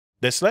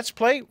This Let's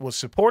Play was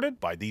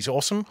supported by these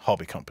awesome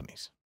hobby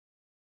companies.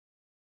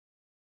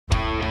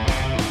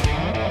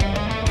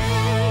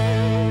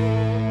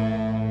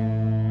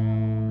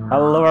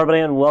 Hello everybody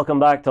and welcome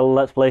back to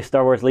Let's Play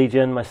Star Wars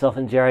Legion. Myself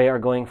and Jerry are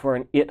going for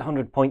an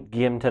 800-point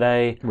game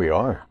today. We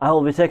are. I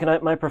will be taking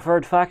out my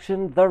preferred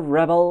faction, the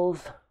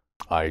Rebels.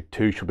 I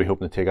too should be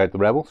hoping to take out the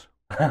Rebels.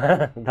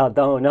 No,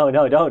 don't, not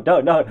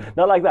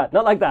like that,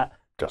 not like that.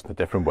 Just in a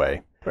different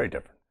way. Very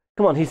different.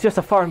 Come on, he's just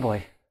a farm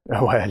boy.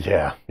 Oh, well,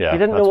 yeah. He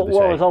didn't know what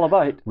war was all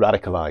about.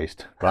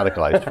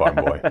 Radicalized farm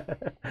boy.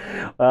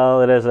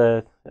 Well, it is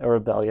a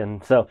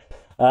rebellion. So,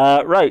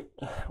 right,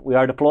 we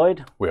are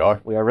deployed. We are.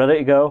 We are ready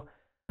to go.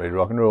 Ready to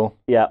rock and roll.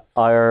 Yeah,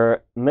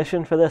 our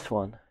mission for this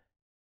one,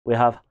 we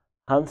have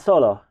Han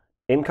Solo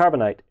in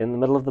carbonite in the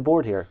middle of the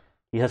board here.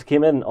 He has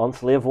came in on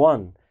Slave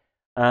 1.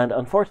 And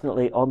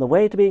unfortunately, on the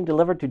way to being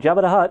delivered to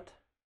Jabba the Hutt,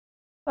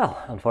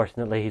 well,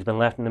 unfortunately, he's been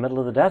left in the middle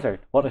of the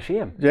desert. What a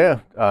shame. Yeah,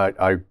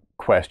 I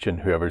question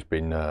whoever's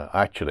been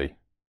actually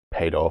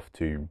paid off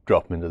to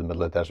drop him into the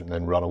middle of the desert and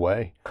then run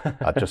away.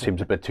 That just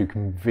seems a bit too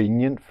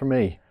convenient for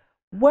me.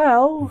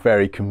 Well,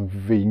 very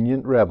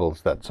convenient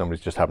Rebels that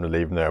somebody's just happened to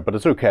leave him there. But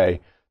it's okay.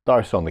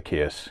 Darth's on the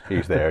case.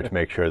 He's there to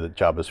make sure that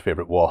Jabba's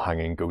favourite wall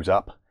hanging goes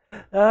up.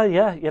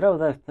 Yeah, you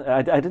know,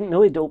 I didn't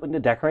know he'd opened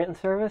a decorating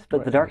service,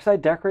 but the Dark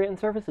Side decorating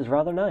service is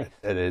rather nice.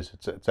 It is.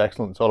 It's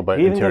excellent. It's all about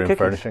interior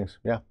furnishings.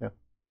 Yeah.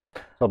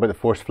 It's all about the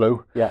force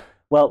flow. Yeah.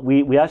 Well,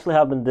 we actually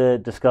have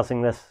been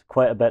discussing this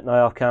quite a bit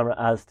now off camera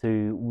as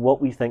to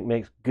what we think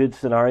makes good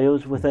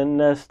scenarios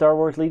within Star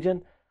Wars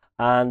Legion.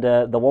 And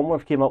the one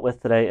we've came up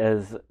with today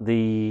is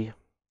the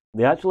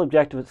actual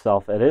objective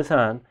itself. It is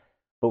Han,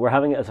 but we're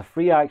having it as a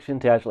free action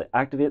to actually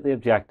activate the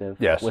objective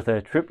with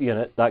a troop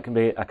unit. That can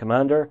be a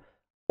commander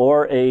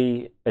or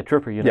a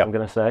trooper unit, I'm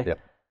going to say.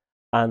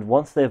 And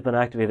once they've been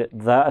activated,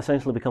 that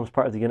essentially becomes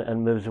part of the unit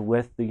and moves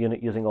with the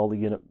unit using all the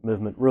unit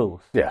movement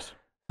rules. Yes.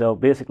 So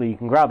basically, you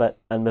can grab it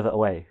and move it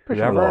away.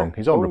 Pretty long.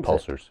 He's on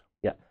repulsors.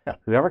 Yeah.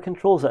 Whoever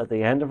controls it at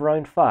the end of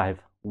round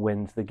 5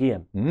 wins the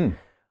game.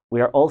 We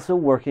are also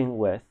working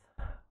with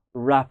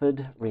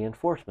rapid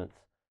reinforcements,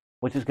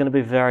 which is going to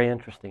be very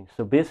interesting.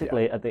 So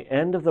basically, at the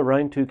end of the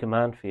round 2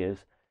 command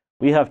phase,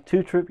 we have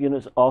 2 troop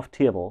units off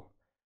table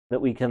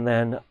that we can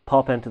then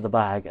pop into the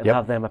bag and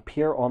have them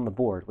appear on the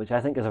board, which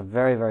I think is a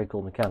very, very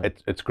cool mechanic.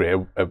 It's great.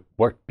 It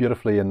worked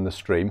beautifully in the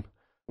stream,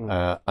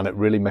 and it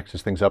really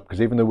mixes things up,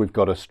 because even though we've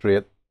got a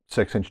straight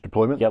 6-inch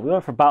deployment. Yeah, we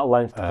went for battle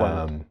lines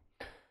deployment.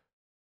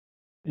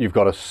 You've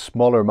got a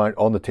smaller amount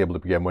on the table to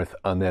begin with,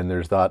 and then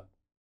there's that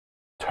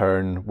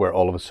turn where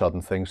all of a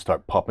sudden things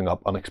start popping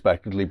up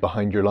unexpectedly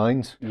behind your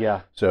lines.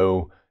 Yeah.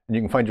 So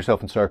you can find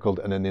yourself encircled,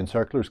 and then the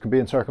encirclers can be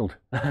encircled.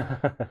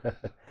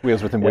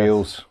 Wheels within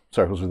wheels,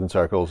 circles within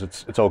circles.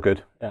 It's all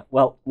good. Yeah.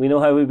 Well, we know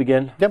how we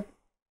begin. Yep.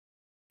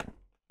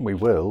 We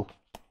will.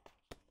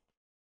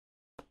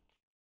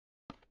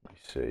 Let me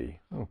see.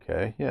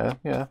 Okay.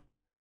 Yeah.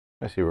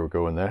 I see where we're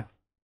going there.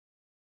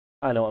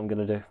 I know what I'm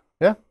going to do.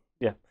 Yeah?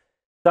 Yeah.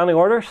 Standing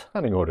orders?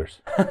 Standing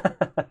orders.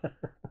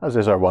 As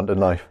is our want in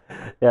life.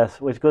 Yes,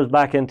 which goes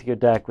back into your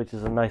deck, which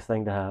is a nice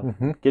thing to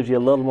have. Gives you a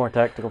little more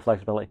tactical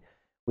flexibility.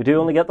 We do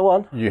only get the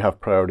one. You have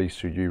priority,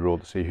 so you roll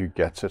to see who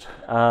gets it.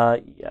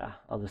 Yeah,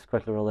 I'll just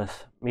quickly roll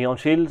this. Me on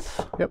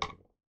shields. Yep.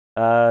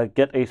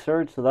 Get a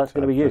surge, so that's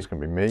going to be you. That's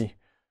going to be me.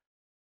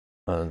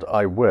 And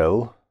I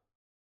will,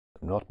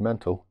 I'm not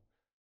mental,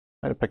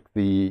 I'm going to pick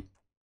the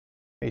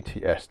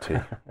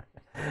ATST.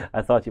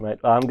 I thought you might.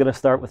 I'm going to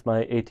start with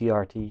my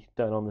ATRT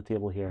down on the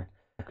table here.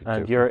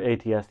 And your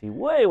ATST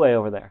way, way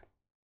over there.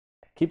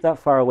 Keep that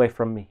far away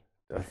from me.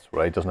 That's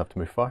right, doesn't have to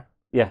move far.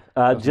 Yeah,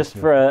 just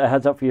for a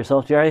heads up for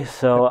yourself, Jerry.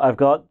 So I've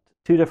got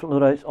 2 different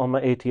loadouts on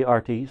my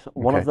ATRTs.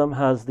 One of them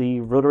has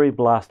the rotary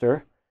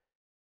blaster,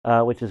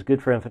 which is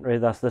good for infantry.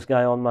 That's this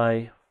guy on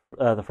my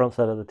the front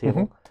side of the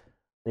table.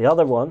 The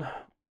other one,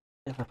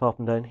 if I pop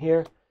him down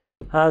here,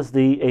 has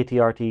the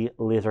ATRT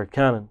laser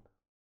cannon.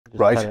 Just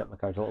tidy up my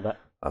cards a little bit.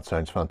 That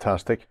sounds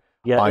fantastic.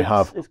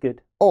 Yeah, it's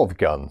good. All the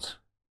guns.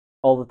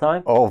 All the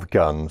time? All the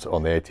guns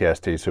on the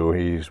ATST. So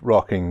he's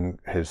rocking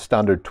his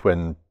standard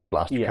twin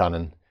blaster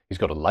cannon. He's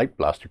got a light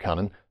blaster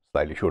cannon,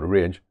 slightly shorter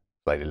range,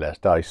 slightly less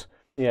dice.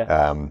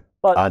 Yeah. And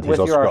he's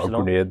also got a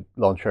grenade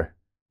launcher,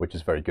 which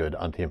is very good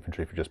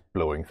anti-infantry for just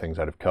blowing things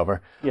out of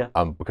cover. Yeah.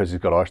 Because he's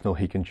got arsenal,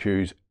 he can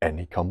choose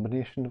any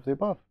combination of the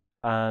above.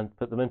 And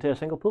put them into a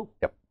single pool.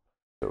 Yep.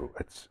 So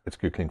it's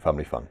good, clean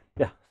family fun.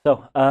 Yeah.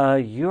 So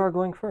you are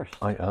going first.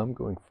 I am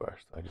going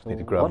first. I just need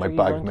to grab my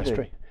bag of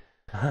mystery.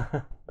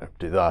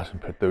 Do that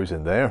and put those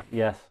in there.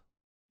 Yes.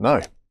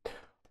 Now,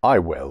 I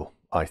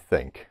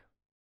think.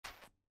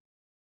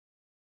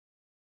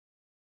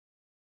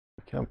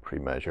 We can't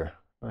pre-measure.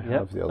 I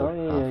have the other half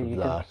of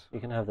that. You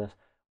can have this.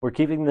 We're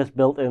keeping this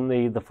built in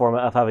the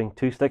format of having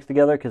 2 sticks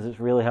together because it's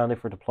really handy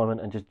for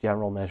deployment and just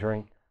general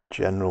measuring.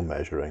 General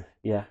measuring.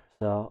 Yeah.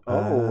 So,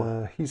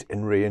 he's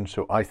in range,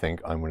 so I think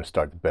I'm going to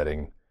start the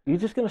betting. You're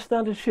just going to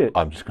stand and shoot?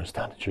 I'm just going to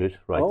stand and shoot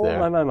there.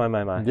 Oh,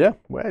 my. Yeah,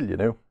 well, you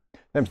know.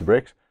 Them's the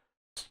breaks.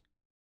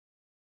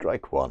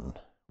 Strike 1.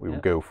 We will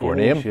go for an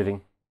aim.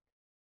 Shooting.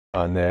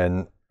 And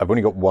then I've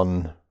only got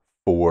one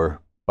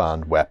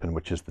 4-band weapon,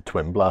 which is the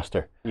twin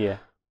blaster. Yeah.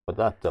 But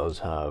that does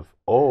have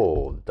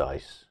all the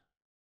dice.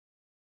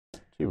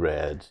 2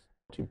 red,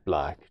 2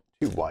 black,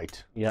 2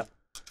 white. Yep.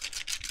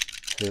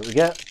 See what we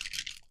get.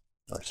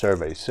 Our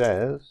survey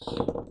says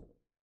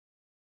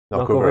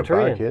knock over over a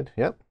terrain. barricade.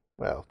 Yep.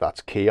 Well,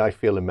 that's key, I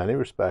feel, in many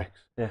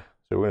respects. Yeah.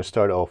 So we're going to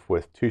start off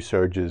with 2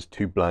 surges,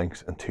 2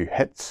 blanks, and 2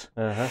 hits.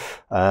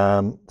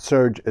 Uh-huh.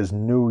 Surge is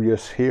no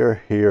use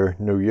here, here,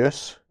 no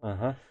use.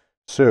 Uh-huh.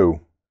 So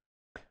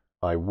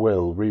I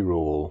will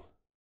re-roll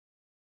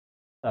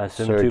I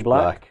assume surge 2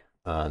 black.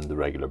 and the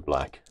regular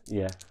black.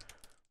 Yeah.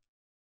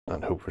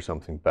 And hope for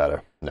something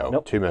better. No,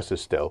 Nope. 2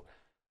 misses still.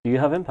 Do you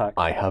have impact?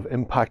 I have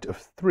impact of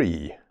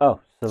 3. Oh,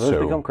 so those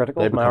So become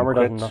critical. they My become armor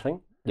does crits.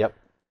 nothing. Yep.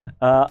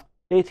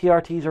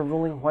 ATRTs are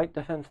rolling white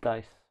defense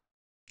dice.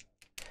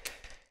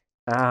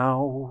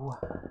 Ow.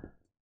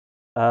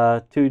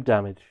 2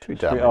 damage. 2 Straight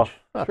damage. off.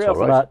 That's Straight off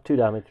the all right. bat, 2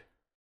 damage.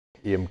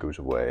 Aim goes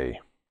away.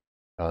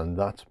 And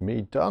that's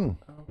me done.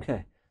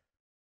 Okay.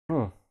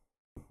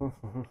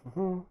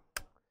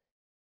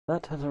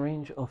 That has a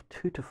range of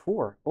 2 to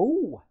 4.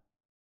 Oh!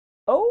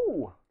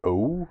 Oh!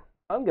 Oh,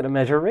 I'm going to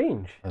measure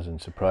range. as in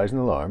surprise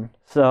and alarm.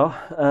 So,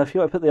 if you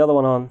want to put the other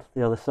one on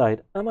the other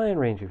side, am I in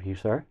range of you,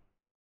 sir?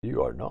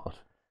 You are not.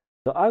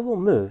 So I will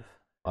move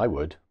I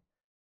would.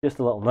 just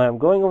a little. Now I'm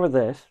going over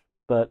this,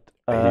 but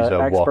He's a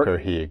expert- walker,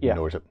 he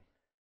ignores it.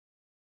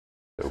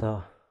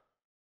 So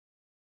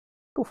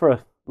go for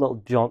a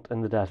little jaunt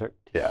in the desert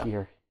Yeah.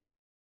 here.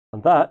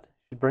 And that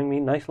should bring me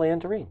nicely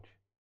into range.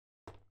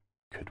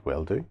 Could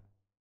well do.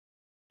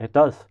 It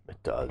does.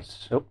 It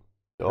does. Nope.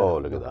 Oh,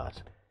 look at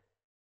that.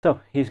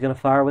 So he's going to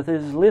fire with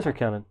his laser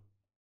cannon.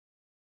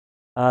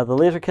 The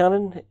laser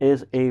cannon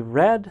is a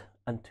red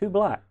and 2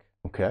 black.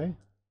 Okay.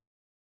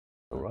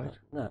 All right.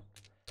 No.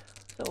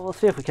 So we'll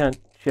see if we can't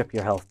chip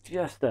your health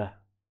just a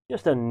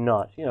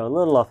notch, a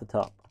little off the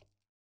top.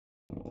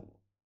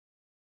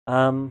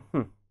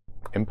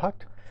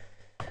 Impact?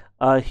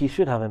 He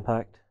should have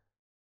impact.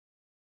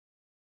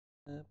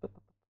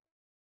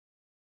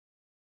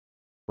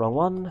 Wrong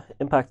one.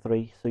 Impact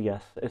 3. So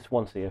yes, it's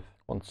 1 save.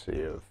 1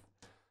 save.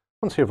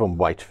 1 save on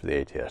white for the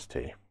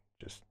ATST.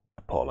 Just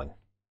appalling.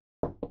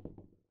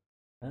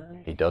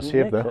 And He does he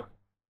save makes though. it.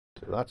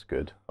 So that's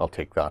good. I'll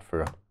take that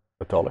for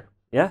 $1.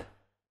 Yeah.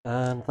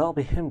 And that'll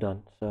be him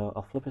done. So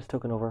I'll flip his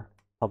token over,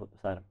 pop it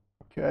beside him.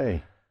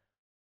 Okay.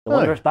 The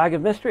wondrous bag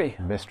of mystery.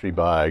 Mystery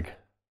bag.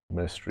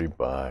 Mystery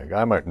bag.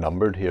 I'm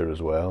outnumbered here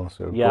as well.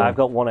 So Yeah, I've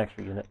got 1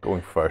 extra unit.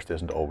 going first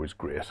isn't always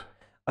great.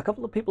 A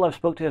couple of people I've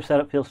spoke to have said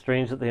it feels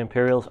strange that the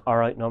Imperials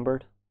are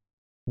outnumbered.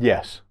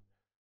 Yes.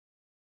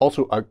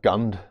 Also,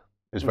 outgunned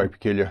is very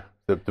peculiar.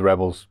 The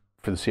rebels,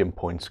 for the same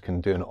points, can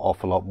do an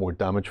awful lot more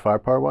damage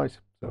firepower-wise.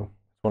 So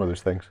it's one of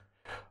those things.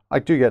 I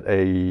do get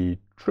a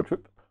trip.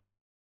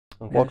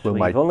 Okay, What so will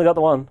my you've only got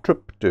the 1.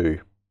 trip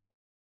do?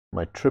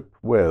 My trip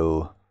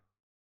will,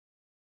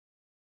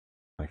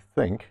 I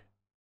think,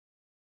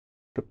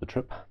 trip the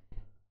trip.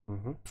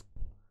 Mm-hmm.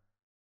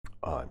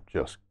 I'm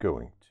just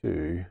going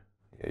to.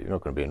 Yeah, you're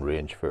not going to be in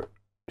range for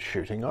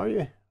shooting, are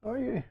you? Are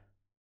you?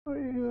 Are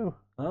you?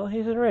 Oh,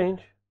 he's in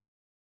range.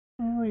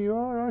 Oh, you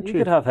are, aren't you? You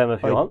could have him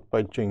if you want,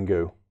 By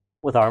Jingo.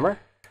 with armor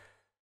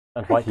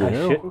and white You dice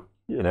know. shooting.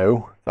 You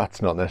know,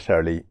 that's not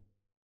necessarily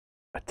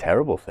a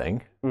terrible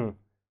thing. Hmm.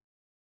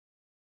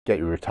 Get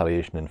your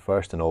retaliation in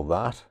first and all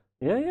that.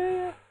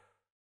 Yeah.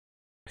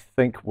 I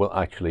think, well,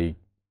 actually,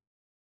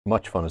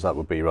 much fun as that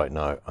would be right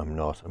now, I'm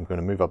not. I'm going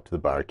to move up to the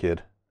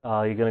barricade.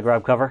 You're going to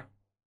grab cover?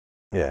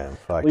 Yeah, in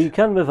fact. Well, you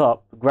can move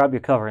up, grab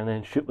your cover, and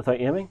then shoot without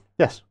aiming.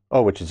 Yes.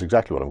 Oh, which is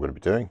exactly what I'm going to be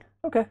doing.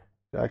 Okay.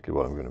 Exactly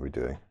what I'm going to be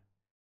doing.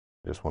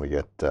 I just want to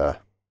get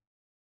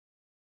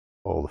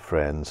all the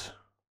friends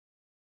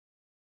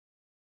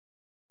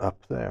up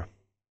there.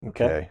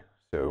 Okay.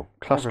 So,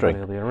 clustering.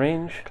 Everybody will be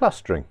in range.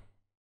 Clustering.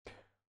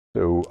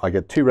 So, I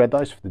get 2 red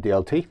dice for the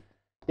DLT.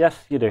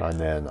 Yes, you do. And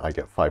then I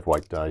get 5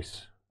 white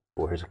dice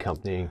for his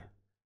accompanying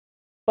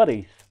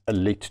Buddies.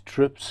 elite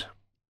troops.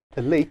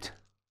 Elite?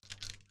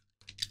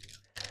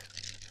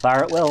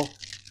 Fire at will.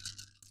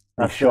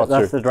 That's, shots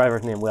that's are- the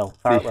driver's name, Will.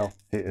 Fire at will.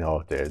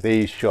 Oh dear,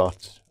 these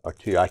shots are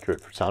too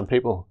accurate for sand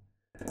people.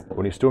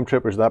 When you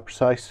stormtroopers that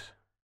precise.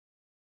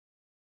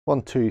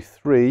 1, 2,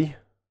 3,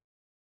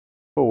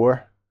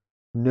 4.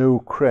 No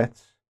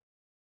crits.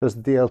 Does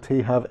the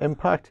DLT have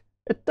impact?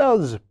 It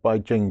does, by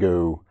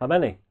Jingo. How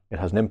many? It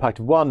has an impact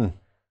of 1.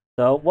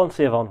 So, 1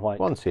 save on white.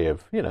 1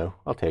 save. You know,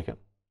 I'll take it.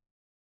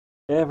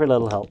 Every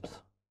little helps.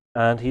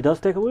 And he does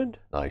take a wound.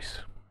 Nice.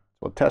 That's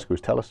what Tesco's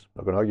tell us.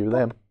 Not going to argue with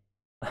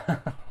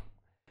them.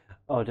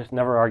 Oh, just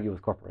never argue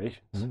with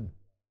corporations.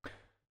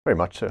 Very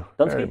much so.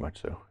 Dunsky? Very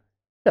much so.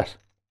 Yes.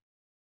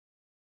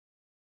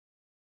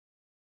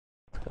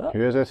 Oh.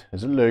 Who is it?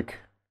 Is it Luke?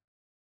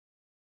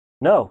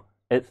 No,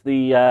 it's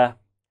the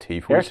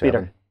T47.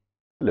 Airspeeder.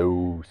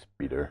 Hello,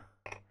 speeder.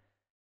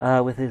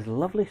 with his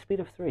lovely speed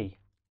of 3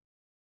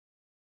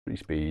 3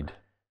 speed.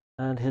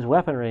 and his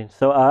weapon range.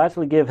 So I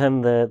actually give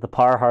him the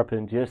power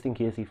harpoon just in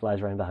case he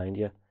flies around behind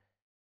you.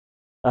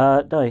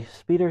 Now,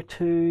 speeder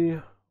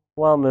 2,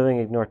 While moving,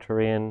 ignore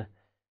terrain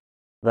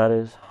that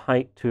is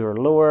height 2 or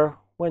lower.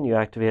 When you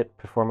activate,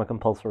 perform a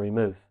compulsory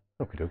move.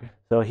 Okay, okay.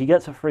 So he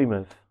gets a free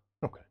move.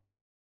 Okay.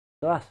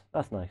 So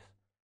that's nice.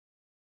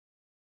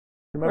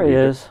 Remember,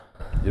 There he is.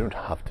 You don't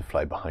have to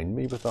fly behind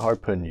me with the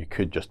harpoon. You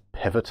could just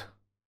pivot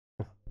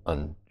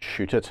and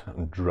shoot it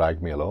and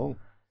drag me along.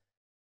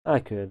 I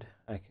could.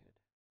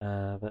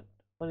 But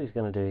what he's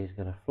going to do, he's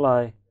going to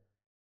fly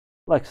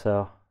like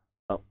so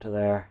up to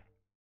there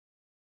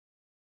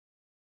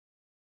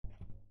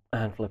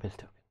and flip his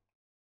token.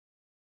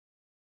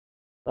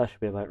 That should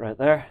be about right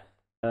there.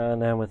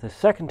 And then with his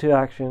second 2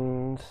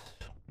 actions,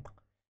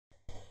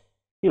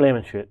 he'll aim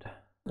and shoot.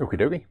 Okie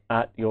dokie.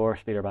 At your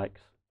speeder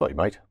bikes. Thought you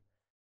might.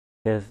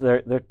 Because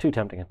they're too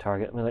tempting a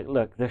target. I mean, like,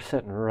 look, they're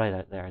sitting right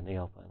out there in the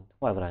open.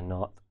 Why would I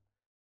not?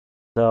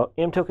 So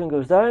aim token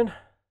goes down.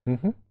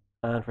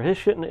 And for his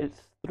shooting,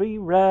 it's 3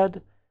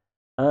 red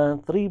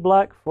and 3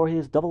 black for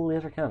his double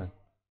laser cannon.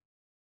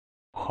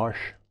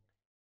 Harsh.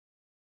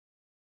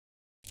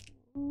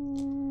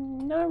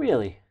 Not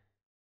really.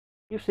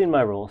 You've seen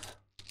my rules.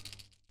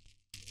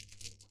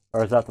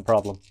 Or is that the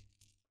problem?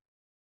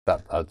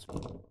 That's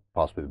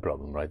possibly the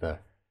problem right there.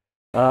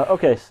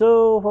 Okay,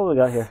 so what we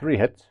got here? 3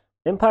 hits.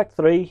 Impact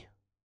 3.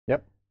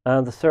 Yep.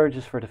 And the surge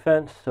is for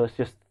defense, so it's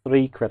just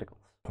 3 criticals.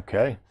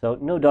 Okay. So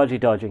no dodgy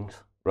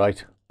dodgings.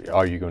 Right.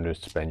 Are you going to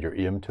spend your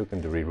aim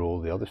token to re-roll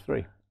the other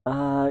 3?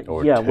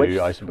 Or yeah, 2,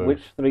 I suppose.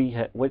 Which 3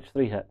 hit? Which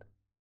 3 hit?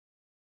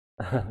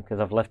 Because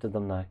I've lifted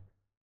them now.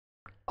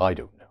 I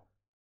don't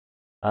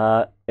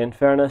know. In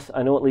fairness,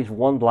 I know at least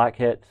 1 black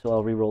hit, so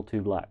I'll re-roll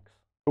 2 blacks.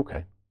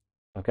 Okay.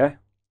 Okay.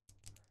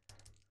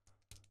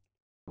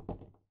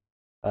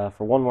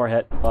 For 1 more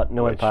hit, but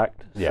no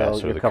impact. Yeah,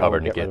 so the cover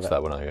negates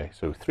that one anyway.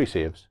 So 3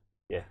 saves.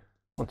 Yeah.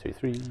 1, 2,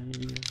 3.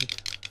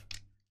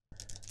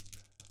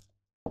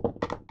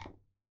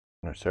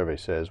 Our survey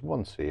says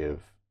 1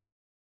 save.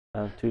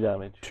 And 2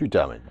 damage. 2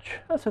 damage.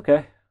 That's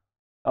okay.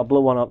 I'll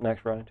blow 1 up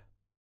next round.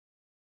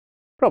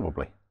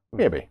 Probably.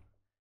 Maybe.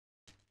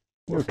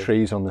 No We'll see.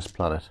 trees on this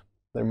planet.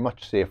 They're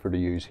much safer to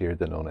use here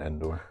than on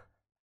Endor.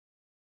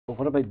 But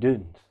what about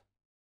dunes?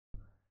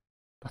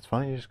 That's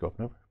fine, you just go up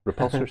and over.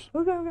 Repulsors.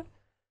 Okay.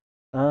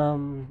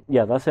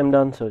 Yeah, that's him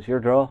done, so it's your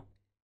draw.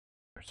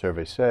 Our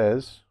survey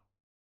says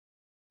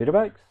Speeder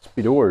bikes?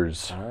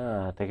 Speedors.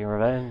 Taking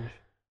revenge.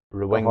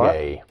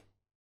 Ruwenge.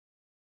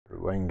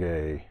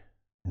 Ruwenge,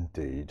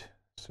 indeed.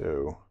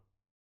 So,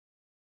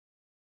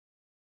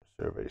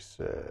 survey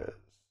says.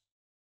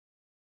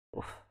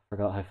 Oof,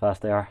 forgot how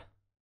fast they are.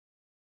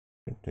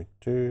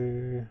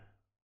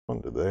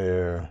 Under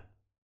there.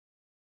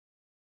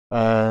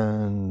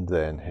 And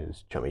then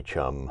his chummy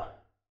chum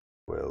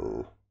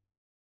will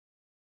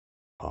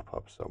pop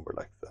up somewhere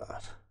like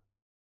that.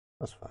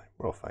 That's fine.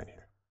 We're all fine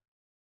here.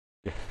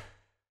 Yeah.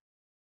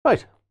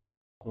 Right.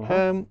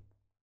 Mm-hmm.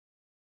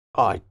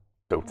 I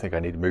don't think I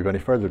need to move any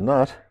further than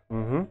that.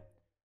 Mm-hmm.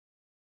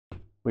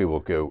 We will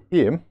go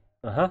aim.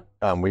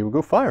 And we will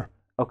go fire.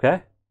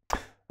 Okay.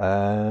 2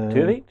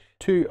 of each?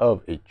 2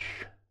 of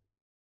each.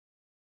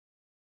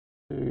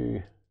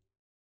 2,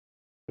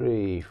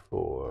 3,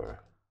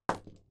 4,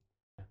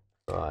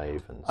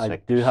 5, and 6. I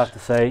do have to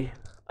say,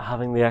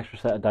 having the extra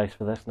set of dice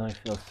for this now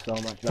feels so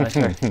much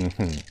nicer.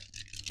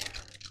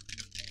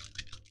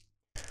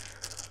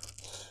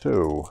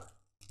 So,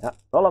 Yeah,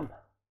 roll them.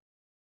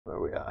 where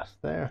are we at?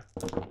 There.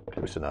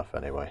 Close enough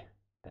anyway.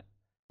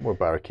 More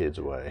barricades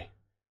away.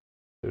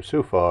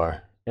 So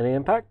far. Any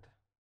impact?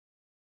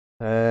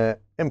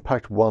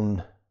 Impact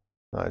 1.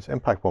 No, it's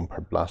impact 1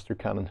 per blaster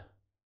cannon.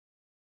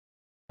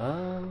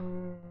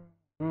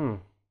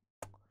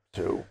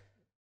 So.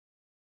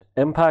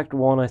 Impact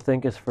 1, I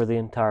think, is for the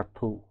entire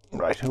pool.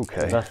 Right,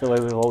 okay. That's the way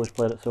we've always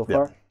played it so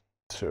far. Yep.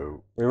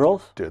 So.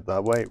 Rerolls? Do it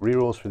that way.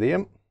 Rerolls for the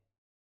imp.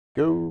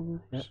 Goes.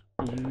 Yep.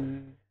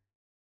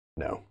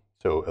 No.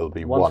 So it'll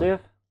be 1 save?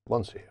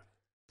 1 save.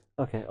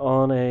 Okay,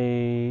 on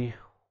a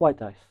white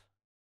dice.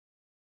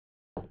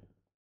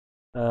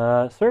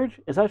 Surge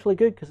is actually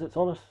good because it's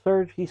on a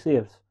surge, he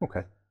saves.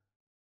 Okay.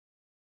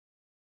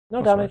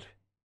 No That's damage.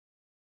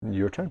 Right.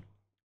 Your turn.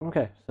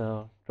 Okay,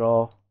 so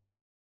draw.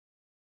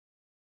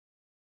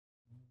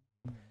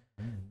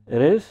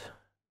 It is.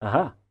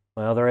 Aha.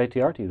 My other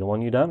ATRT, the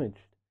one you damaged.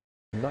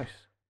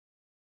 Nice.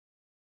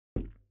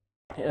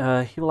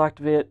 He will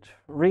activate.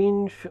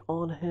 Range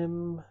on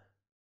him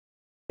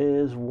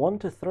is 1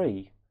 to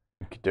 3.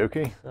 Okie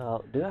dokie.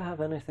 So, do I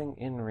have anything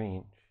in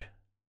range?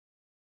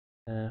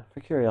 For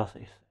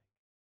curiosity's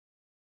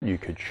sake. You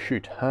could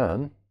shoot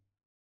Han.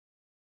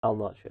 I'll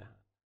not shoot.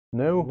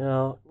 No.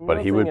 No.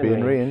 But he would be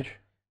in range.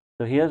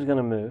 So he is going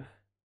to move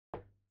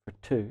for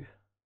 2.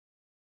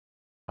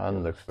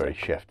 Han looks very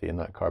shifty in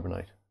that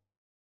carbonite.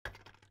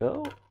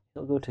 So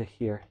he'll go to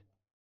here.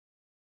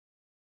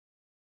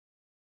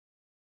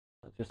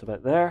 That's just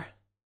about there.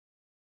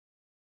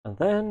 And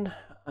then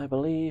I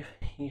believe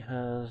he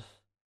has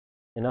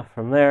enough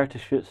from there to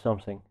shoot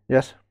something.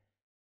 Yes.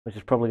 Which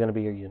is probably going to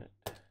be your unit.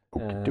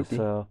 Okey-dokey.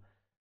 So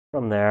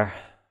from there,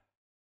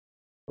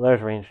 well,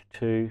 there's range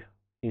 2.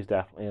 He's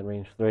definitely in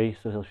range 3,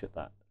 so he'll shoot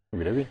that.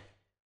 Okey-dokey.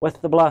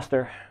 with the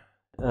blaster,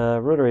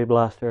 rotary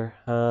blaster,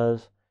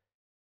 has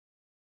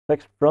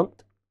fixed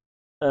front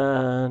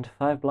and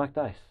 5 black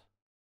dice.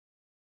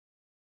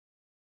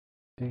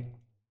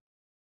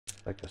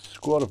 Like a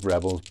squad of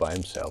rebels by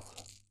himself.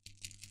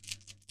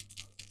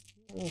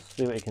 Let's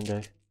see what he can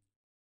do.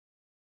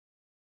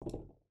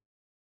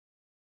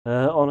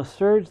 On a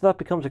surge, that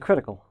becomes a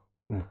critical.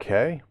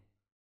 Okay.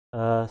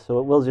 So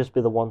it will just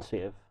be the 1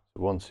 save.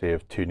 1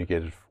 save, 2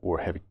 negated for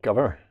heavy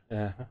cover.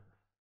 Yeah.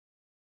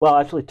 Well,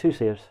 actually 2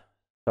 saves.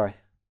 Sorry.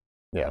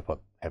 Yeah, but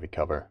heavy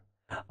cover.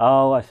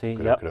 Oh, I see.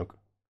 Yep.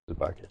 The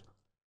back.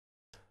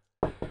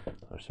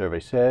 Our survey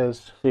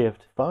says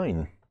Saved.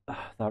 fine.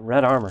 That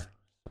red armor.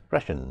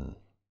 Suppression.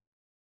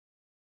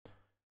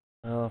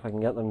 Well, if I can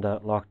get them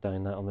locked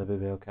down, that'll maybe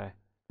be okay.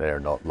 They're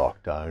not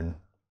locked down.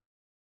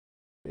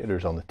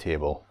 Theaters on the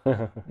table.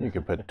 You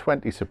can put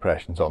 20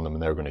 suppressions on them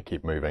and they're going to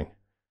keep moving.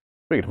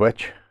 Speaking of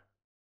which,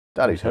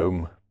 Daddy's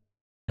home.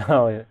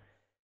 Oh, yeah.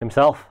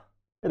 Himself?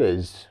 It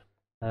is.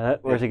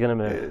 Where's he going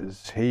to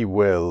move? He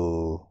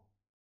will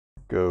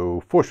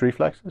go force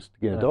reflexes to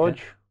gain a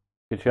dodge.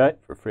 Good shot.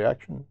 For free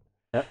action.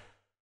 Yep.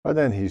 And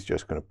then he's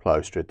just going to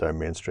plow straight down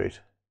Main Street.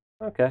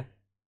 Okay.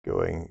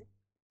 Going,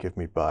 give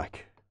me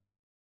back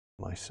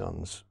my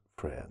son's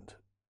friend.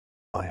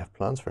 I have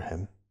plans for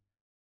him.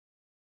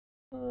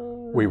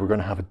 We were going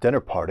to have a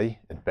dinner party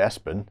in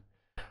Bespin,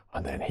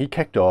 and then he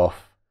kicked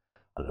off,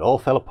 and it all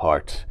fell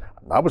apart.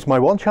 And that was my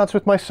one chance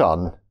with my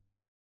son.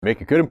 Make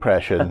a good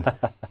impression.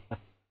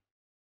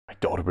 My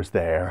daughter was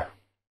there.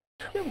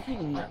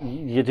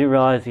 You do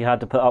realise he had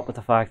to put up with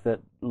the fact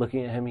that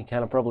looking at him, he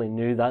kind of probably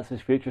knew that's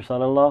his future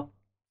son-in-law?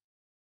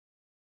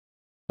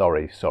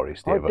 Sorry,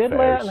 state or of did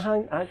affairs.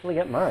 Leia actually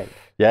get married?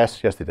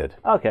 Yes, they did.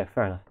 Okay,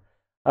 fair enough.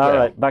 All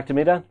right, back to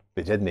me then.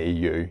 They did in the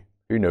EU.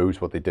 Who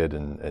knows what they did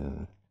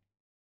in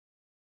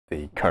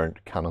the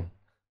current canon?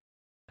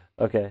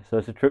 Okay, so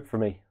it's a trip for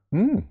me.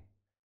 Hmm.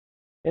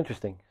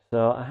 Interesting.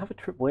 So I have a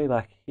trip way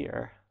back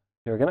here.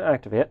 You're going to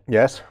activate.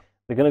 Yes.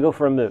 They're going to go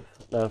for a move.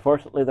 Now,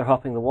 unfortunately, they're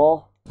hopping the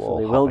wall, so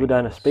they will go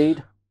down a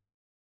speed.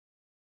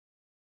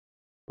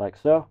 Like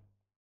so.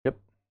 Yep.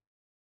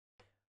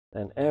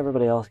 Then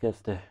everybody else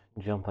gets to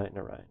jump out and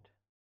around.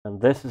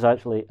 And this is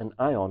actually an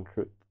ion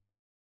troop.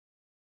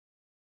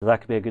 So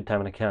that could be a good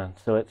time in a can.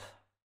 So it's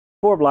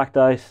 4 black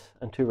dice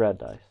and 2 red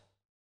dice.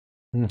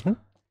 Mm-hmm.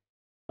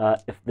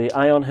 If the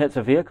ion hits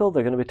a vehicle,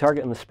 they're going to be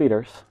targeting the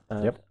speeders.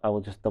 And Yep. I will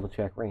just double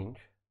check range.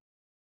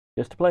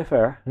 Just to play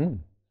fair. Mm.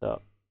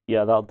 So,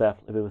 yeah, that'll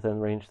definitely be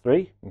within range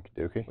 3,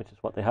 Okay. which is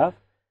what they have.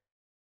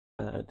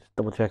 Just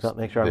double check that,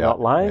 make sure I'm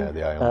not lying. Yeah,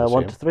 the ion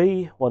 1 to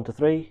 3, 1 to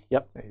 3,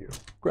 yep. There you go.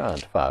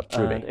 Grand, fab,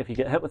 And groovy. if you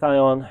get hit with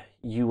ion,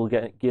 you will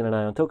gain an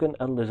ion token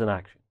and lose an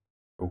action.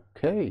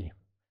 Okay.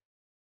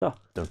 So.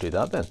 Don't do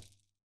that then.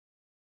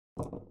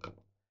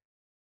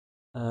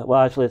 Well,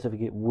 actually, it's if you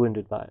get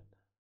wounded by it.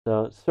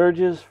 So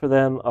surges for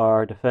them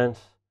are defense,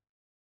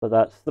 but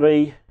that's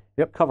 3.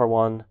 Yep. Cover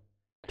 1,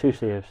 2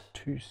 saves.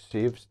 2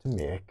 saves to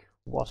make.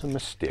 What a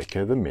mistake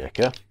of the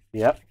maker.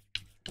 Yep.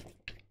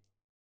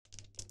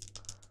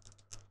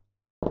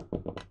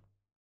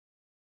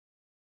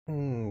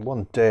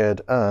 One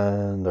dead,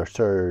 and our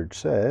surge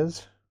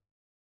says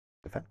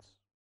defense.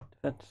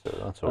 Defense.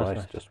 So that's alright.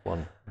 nice. Just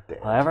 1 dead.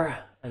 However,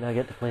 I now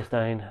get to place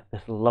down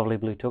this lovely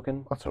blue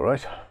token. That's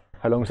alright.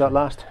 How long does that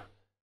last?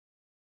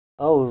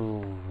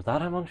 Oh,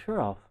 that I'm unsure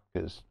of.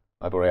 Because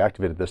I've already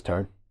activated this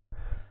turn.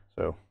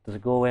 So Does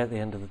it go away at the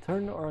end of the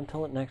turn or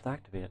until it next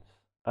activates?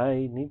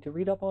 I need to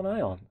read up on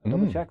ion and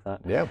double check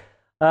that. yeah.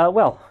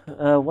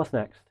 What's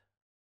next?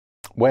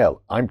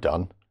 Well, I'm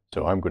done.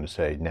 So I'm going to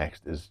say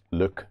next is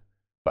Luke,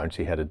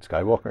 bouncy-headed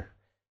Skywalker.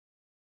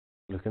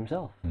 Luke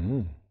himself.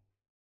 Mm.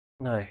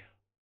 Now,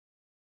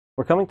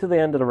 we're coming to the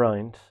end of the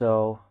round,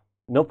 so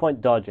no point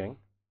dodging.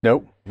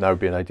 Nope. Now would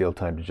be an ideal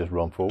time to just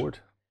run forward.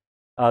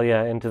 Oh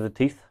yeah, into the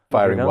teeth.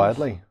 Firing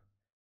wildly.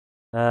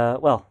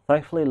 Well,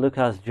 thankfully Luke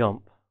has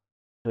jump,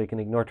 so he can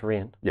ignore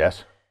terrain.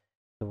 Yes.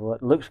 So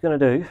what Luke's going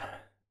to do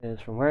is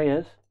from where he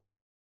is,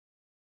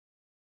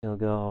 he'll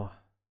go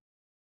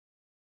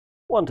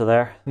 1 to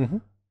there,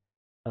 and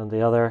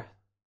the other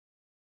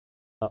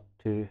up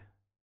to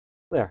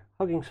there,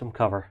 hugging some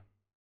cover.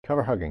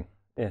 Cover hugging.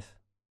 Yes.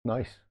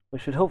 Nice.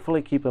 Which should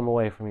hopefully keep him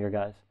away from your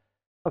guys.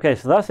 Okay,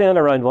 so that's the end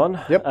of round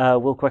 1. Yep.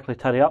 We'll quickly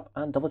tidy up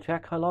and double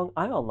check how long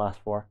ion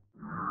lasts for.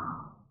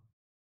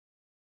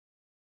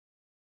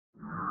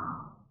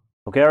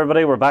 Okay,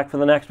 everybody, we're back for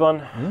the next one.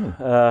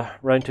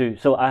 Round 2.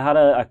 So I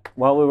had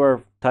while we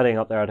were tidying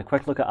up there, I had a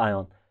quick look at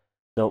ion.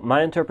 So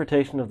my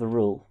interpretation of the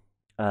rule,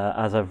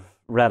 as I've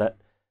read it,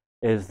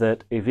 is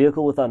that a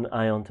vehicle with an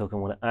ion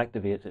token, when it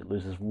activates, it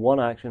loses 1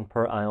 action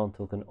per ion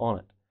token on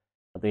it.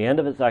 At the end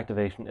of its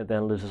activation, it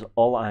then loses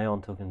all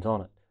ion tokens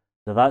on it.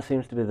 So that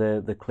seems to be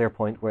the clear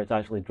point where it's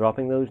actually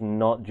dropping those,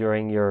 not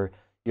during your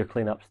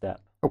cleanup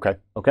step. Okay.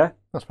 Okay?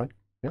 That's fine.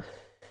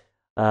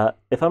 Yeah.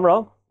 If I'm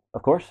wrong,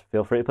 of course,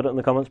 feel free to put it in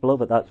the comments below,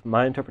 but that's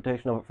my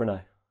interpretation of it for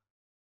now.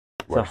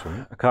 Works So, for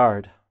me. a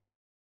card.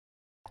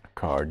 A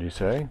card, you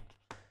say?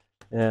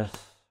 Yes.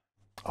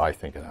 I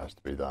think it has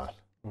to be that.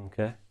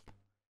 Okay.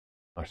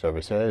 Our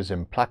server says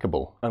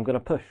implacable. I'm going to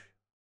push.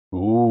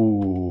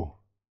 Ooh.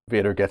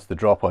 Vader gets the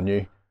drop on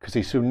you because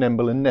he's so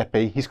nimble and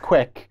nippy. He's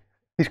quick.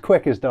 He's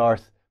quick as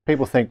Darth.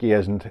 People think he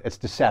isn't. It's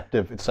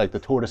deceptive. It's like the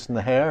tortoise and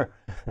the hare,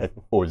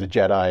 or the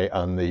Jedi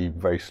and the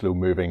very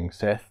slow-moving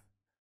Sith.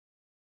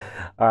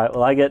 All right,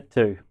 well, I get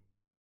 2.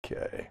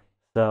 Okay.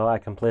 So I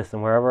can place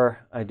them wherever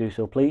I do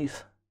so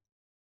please.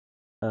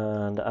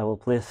 And I will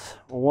place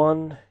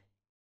 1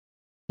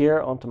 here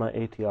onto my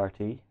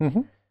ATRT,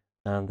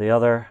 and the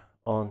other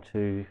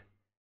onto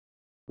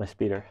my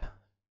speeder,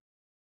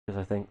 because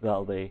I think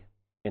that'll be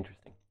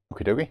interesting.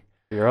 Okie dokie.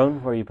 Your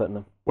own, where are you putting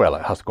them? Well,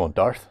 it has to go on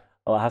Darth.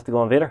 Oh, it has to go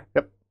on Vader?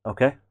 Yep.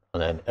 Okay.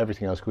 And then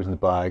everything else goes in the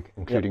bag,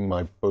 including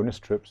my bonus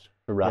troops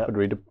for rapid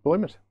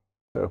redeployment.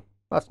 So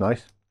that's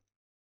nice.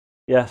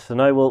 Yes, so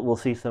now we'll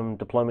see some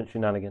deployment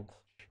shenanigans.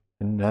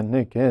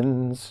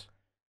 Shenanigans.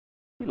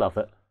 You love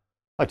it.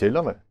 I do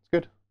love it. It's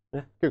good.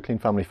 Yeah. Good, clean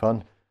family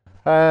fun.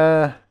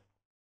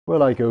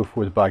 Will I go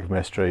for the bag of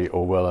mystery,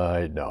 or will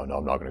I... No,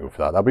 I'm not going to go for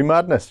that. That'll be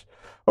madness.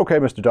 Okay,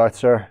 Mr. Darth,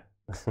 sir.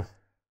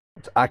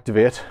 Let's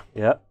activate.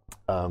 Yep.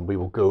 We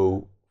will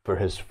go for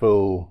his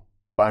full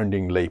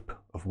bounding leap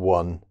of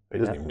 1. He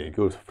doesn't even need to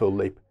go for full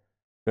leap.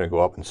 Going to go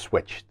up and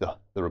switch the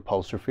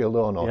repulsor field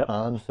on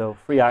hand. So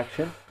free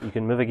action. You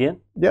can move again.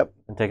 Yep.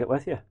 And take it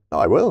with you. No,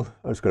 I will.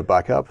 I'm just going to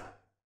back up.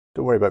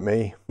 Don't worry about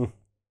me.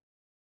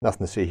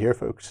 Nothing to see here,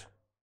 folks.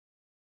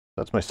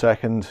 That's my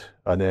second.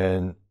 And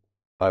then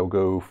I will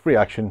go free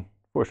action,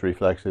 force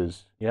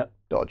reflexes,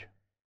 dodge.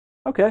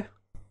 Okay.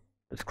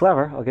 It's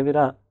clever. I'll give you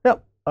that.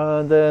 Yep.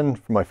 And then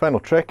for my final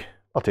trick,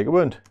 I'll take a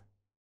wound.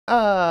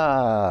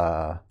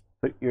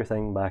 Put your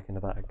thing back in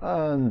the bag.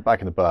 And back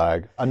in the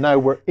bag. And now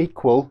we're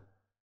equal,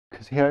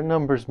 because he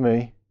outnumbers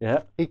me.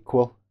 Yeah.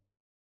 Equal.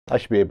 I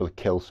should be able to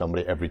kill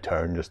somebody every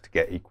turn just to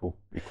get equal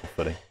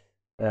footing.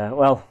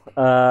 Well,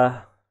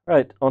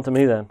 right, on to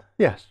me then.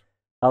 Yes.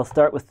 I'll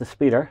start with the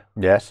speeder.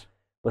 Yes.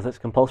 With its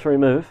compulsory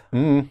move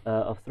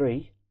of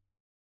 3.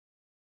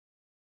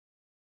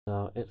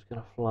 So it's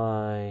going to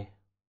fly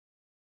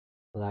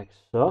like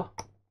so.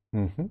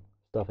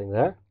 Stopping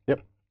there.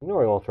 Yep.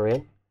 Ignoring all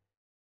terrain.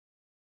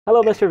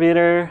 Hello, Mr.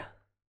 Vader.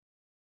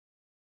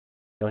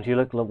 Don't you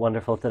look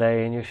wonderful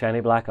today in your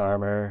shiny black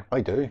armor?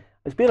 I do.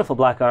 It's beautiful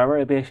black armor.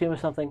 It'd be a shame if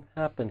something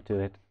happened to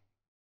it.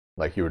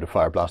 Like you were to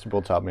fire blaster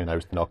bolts at me and I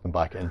was to knock them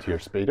back into your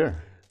speeder.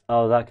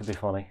 Oh, that could be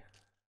funny.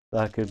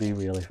 That could be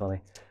really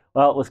funny.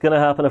 Well, what's going to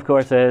happen, of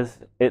course, is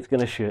it's going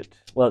to shoot.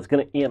 Well, it's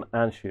going to aim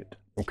and shoot.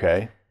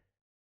 Okay.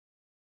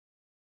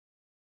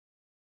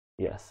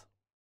 Yes.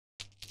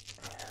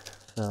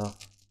 So,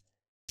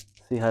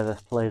 see how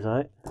this plays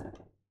out.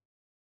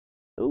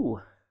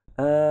 Ooh.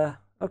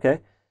 Okay.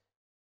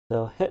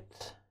 So,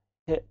 hit.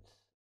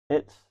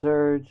 Its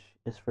surge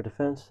is for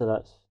defense, so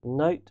that's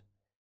night.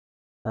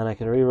 And I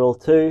can reroll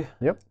 2.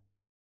 Yep.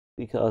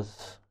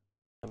 Because,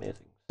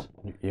 amazing.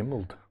 You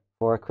aimed.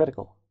 For a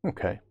critical.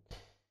 Okay.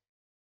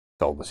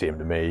 It's all the same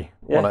to me.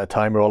 Yeah. One at a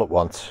time or all at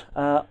once?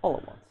 All at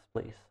once,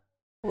 please.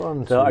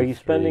 1, so 2, are you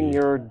spending 3.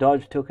 your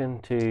dodge token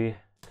to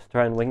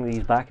try and wing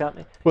these back at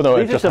me? Well, no,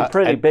 these are some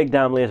pretty big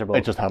damn laser bolts.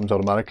 It just happens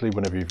automatically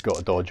whenever you've got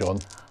a dodge on.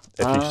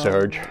 If you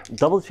surge.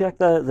 Double check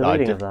the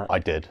reading of that. I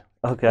did.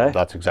 Okay.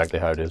 That's exactly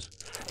how it is.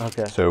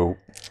 Okay. So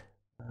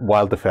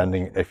while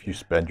defending, if you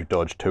spend your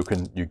dodge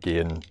token, you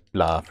gain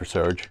blah for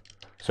surge.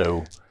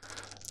 So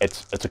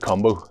it's a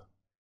combo.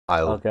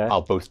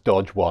 I'll both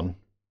dodge 1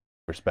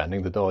 for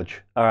spending the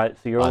dodge. All right,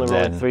 so you're only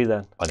rolling 3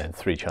 then. And then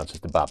 3 chances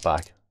to bat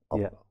back.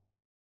 Yeah.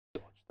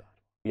 Dodge that.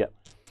 Yep.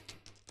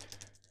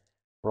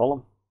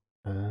 Roll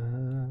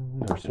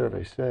them. Our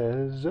survey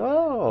says,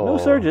 no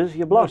surges,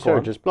 you block 1. No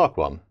surges, block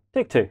 1.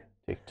 Take 2.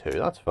 Take 2,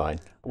 that's fine.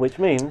 Which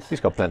means... He's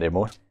got plenty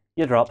more.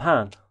 You drop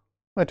hand.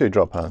 I do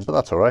drop hand, but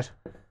that's all right.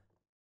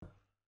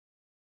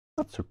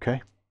 That's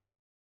okay.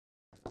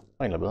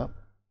 I can live with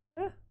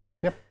that.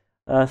 Yeah.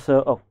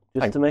 Yep.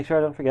 Just to make sure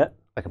I don't forget.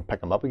 I can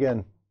pick him up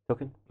again.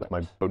 Token. That's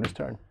my bonus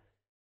turn.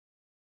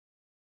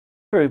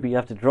 True, but you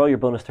have to draw your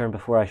bonus turn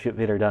before I shoot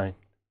Vader down.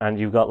 And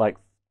you've got like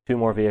 2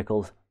 more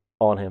vehicles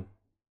on him.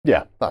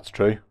 Yeah, that's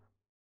true.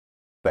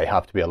 They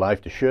have to be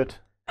alive to shoot.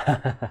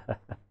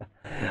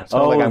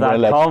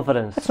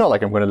 Confidence. It's not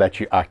like I'm going to let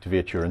you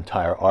activate your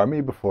entire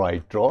army before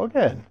I draw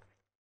again.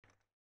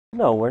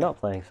 No, we're not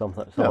playing some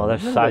other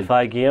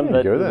sci-fi game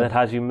that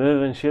has you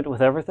move and shoot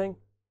with everything.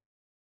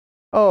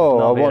 Oh,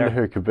 I wonder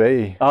who it could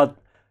be.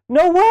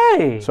 No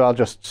way! So I'll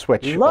just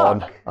switch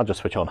on. I'll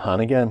just switch on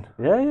Han again.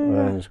 Yeah.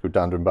 And just go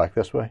dandering back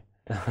this way.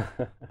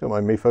 Don't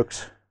mind me,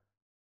 folks.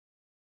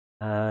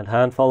 And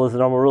Han follows the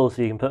normal rules,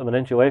 so you can put him an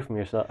inch away from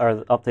yourself,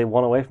 or up to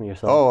 1 away from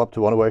yourself. Oh, up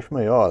to 1 away from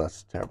me. Oh,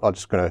 that's terrible. I'm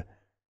just gonna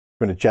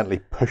gently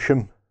push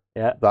him.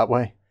 Yeah. That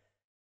way.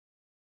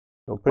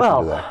 Don't push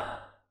him to there.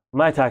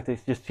 My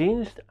tactics just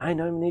changed. I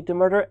now need to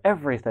murder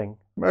everything.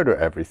 Murder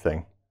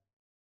everything.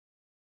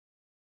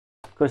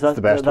 Of course, that's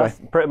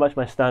pretty much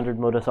my standard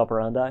modus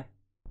operandi.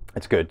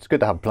 It's good. It's good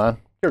to have a plan.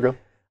 Here we go.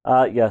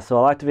 Yeah, so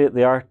I'll activate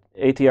the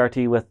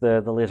ATRT with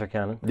the laser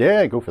cannon.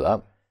 Yeah, go for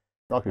that.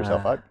 Knock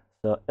yourself out.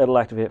 So it'll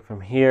activate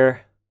from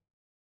here.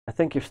 I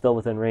think you're still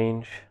within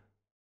range.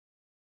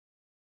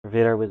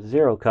 Vader with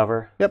 0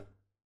 cover. Yep.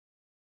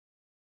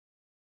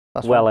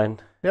 That's well right. in.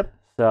 Yep.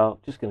 So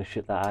just going to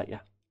shoot that at you.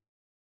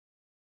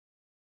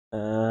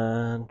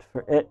 And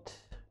for it,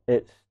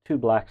 it's 2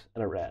 blacks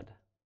and a red.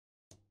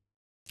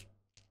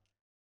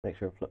 Make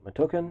sure I flip my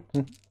token.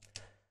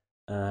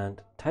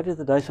 And tidy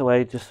the dice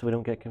away just so we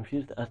don't get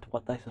confused as to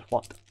what dice is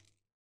what.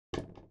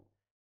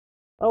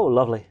 Oh,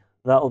 lovely.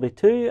 That'll be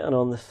 2, and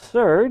on the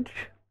surge,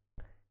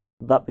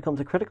 that becomes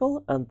a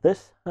critical, and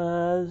this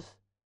has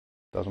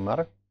Doesn't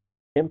matter.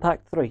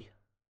 impact 3.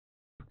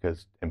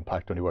 Because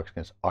impact only works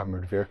against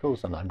armoured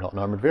vehicles, and I'm not an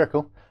armoured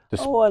vehicle.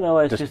 Oh, I know,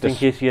 it's just in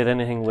case you had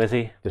anything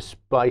whizzy.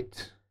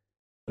 Despite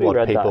 3 what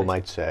red people dice.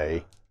 might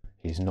say,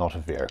 he's not a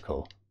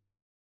vehicle.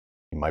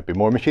 He might be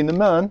more machine than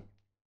man,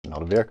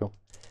 not a vehicle.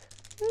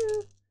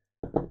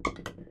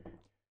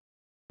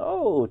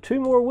 Oh, 2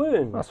 more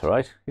wounds. That's all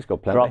right. He's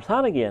got plenty. Drops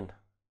hand again.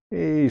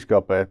 He's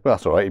got bad. Well,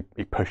 that's all right.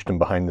 He pushed him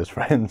behind his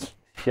friends.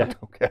 Yeah.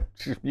 Okay,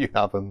 you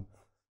have him.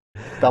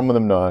 Done with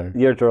him now.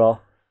 Your draw.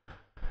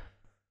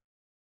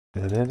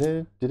 Oh, I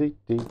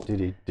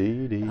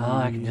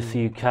can just see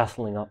you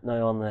castling up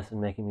now on this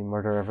and making me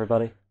murder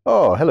everybody.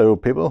 Oh, hello,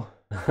 people.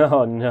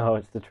 Oh no,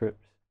 it's the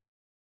troops.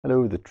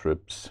 Hello, the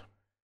troops.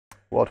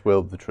 What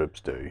will the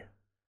troops do?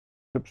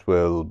 Troops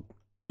will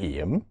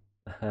aim.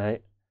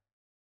 Right.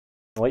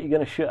 What are you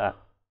going to shoot at?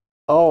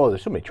 Oh,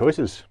 there's so many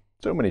choices.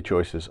 So many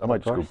choices. I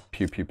might just go course.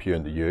 pew pew pew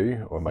into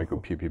you, or I might go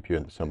pew pew pew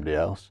into somebody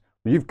else.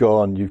 You've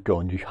gone, you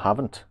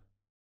haven't.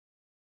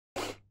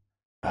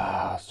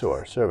 So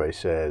our survey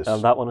says.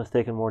 And that one has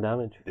taken more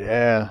damage.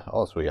 Yeah,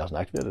 also he hasn't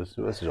activated,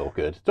 so this is all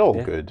good. It's all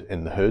Yeah. good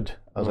in the hood,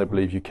 as I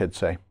believe you kids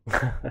say.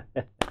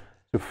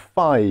 So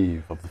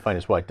 5 of the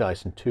finest white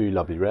dice and 2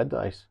 lovely red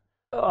dice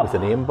with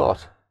an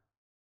aimbot.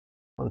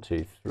 1,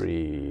 2,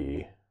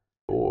 3,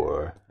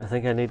 4. I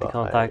think I need to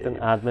contact an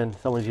admin.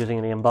 Someone's using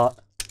an aimbot.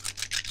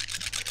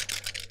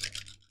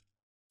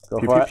 Go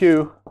Pew for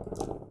pew it.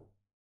 pew.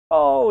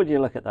 Oh, would you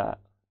look at that?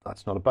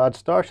 That's not a bad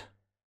start.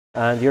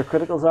 And your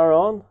criticals are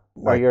on?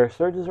 Or Right. your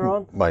surges are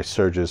on? My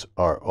surges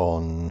are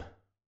on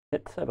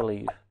Hits, I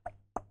believe.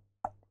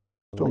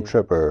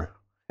 Stormtrooper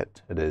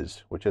hit. It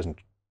is, which isn't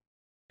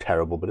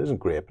terrible, but isn't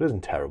great, but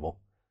isn't terrible.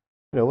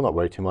 You know, we'll not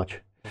worry too much.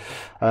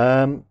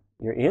 Your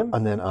aim?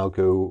 And then I'll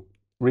go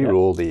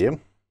re-roll the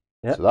aim.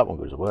 Yep. So that one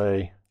goes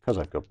away because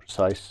I've got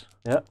precise.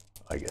 Yep.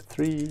 I get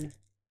 3.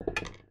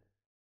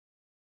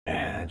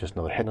 And just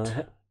another hit. Another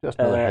hit. Just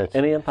another hit.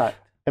 Any impact?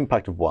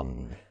 Impact of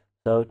 1.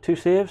 So 2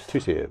 saves 2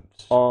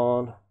 saves.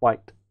 on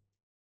white.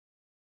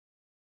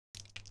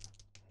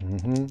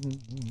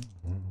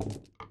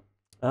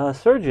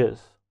 Surges.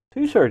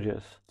 2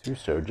 surges. 2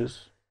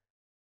 surges.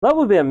 That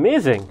would be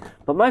amazing,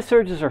 but my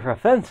surges are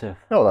offensive.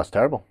 Oh, that's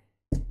terrible.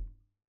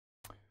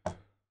 Are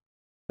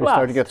you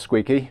starting to get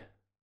squeaky?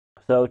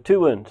 So 2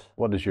 wounds.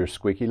 What is your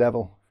squeaky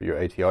level for your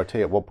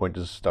ATRT? At what point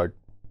does it start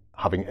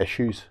having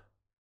issues?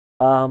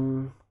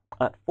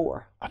 At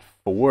 4. At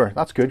 4.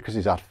 That's good because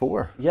he's at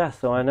 4. Yeah,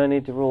 so I now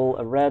need to roll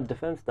a red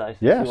defense dice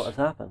to Yes. see what has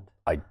happened.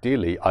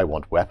 Ideally, I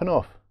want weapon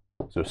off.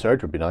 So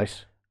surge would be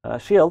nice.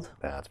 Shield.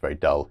 That's very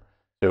dull.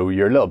 So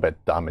you're a little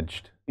bit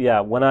damaged.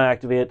 Yeah, when I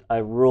activate, I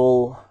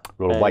roll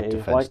Roll a white a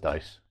defense white,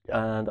 dice.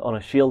 Yeah. and on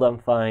a shield I'm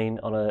fine,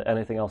 on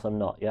anything else I'm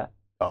not, yeah?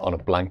 On a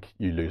blank,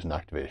 you lose an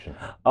activation.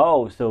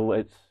 Oh, so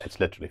it's... It's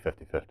literally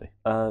 50-50.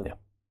 Yeah.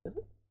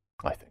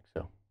 I think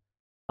so.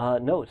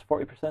 No, it's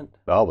 40%.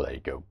 Oh, well, there you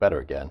go. Better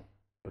again.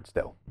 But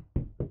still,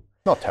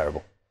 not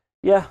terrible.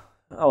 Yeah,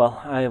 oh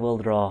well, I will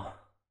draw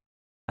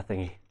a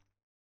thingy.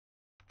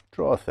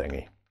 Draw a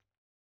thingy.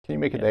 Can you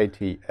make it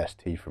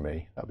ATST for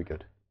me? That'd be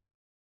good.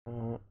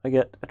 I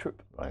get a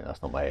troop. Right,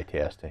 that's not my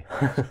ATST.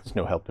 It's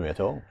no help to me at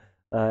all.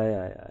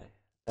 Aye.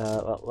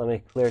 Well, let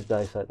me clear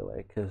dice out of the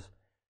way, because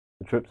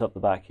the troops up the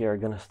back here are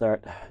going to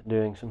start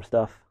doing some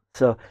stuff.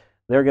 So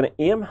they're going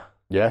to aim,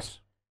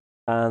 Yes.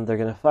 and they're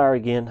going to fire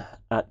again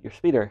at your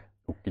speeder.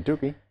 Okie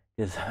dokie.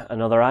 Is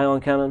another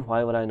ion cannon,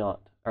 why would I not?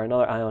 Or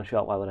another ion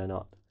shot, why would I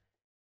not?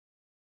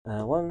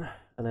 1,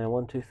 and then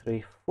 1, 2,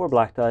 3, 4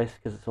 black dice,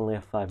 because it's only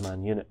a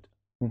 5-man unit.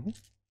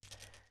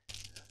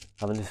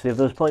 Having to save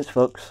those points,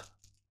 folks.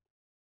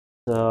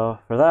 So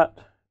for that,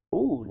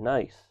 ooh,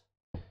 nice.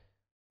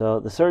 So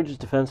the surge is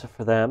defensive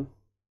for them.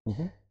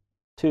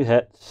 2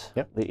 hits.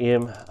 Yep. The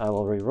aim, I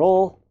will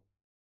re-roll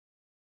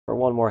for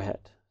 1 more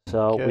hit.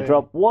 So we Okay.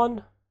 drop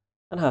 1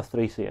 and have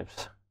 3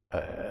 saves.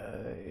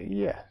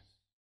 Yes.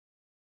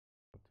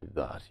 Do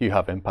that. You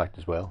have impact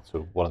as well,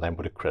 so one of them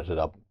would have critted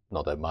up.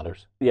 Not that it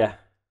matters. Yeah.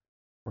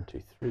 1,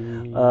 2,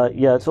 3.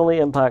 Yeah, it's only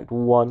impact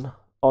 1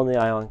 on the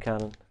ion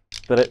cannon,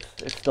 but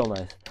it's still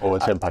nice. Oh,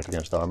 it's impact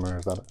against armor,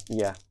 is that it?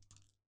 Yeah.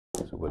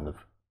 So it wouldn't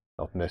have.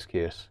 Not in this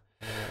case.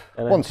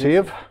 And 1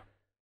 save.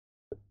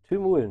 2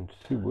 wounds.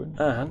 2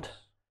 wounds. And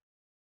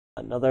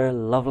another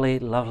lovely,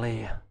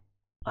 lovely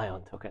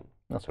ion token.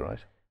 That's all right.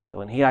 So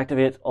when he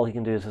activates, all he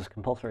can do is his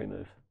compulsory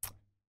move.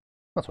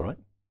 That's all right.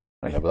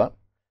 I have that.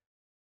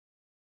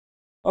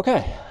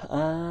 Okay,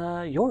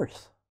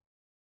 yours.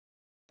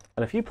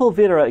 And if you pull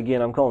Vader out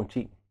again, I'm calling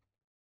cheat.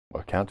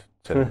 Well, I can't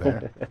sit in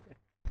there.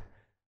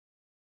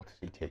 What does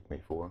he take me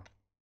for?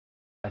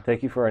 I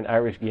take you for an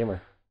Irish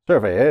gamer.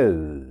 Survey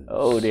is.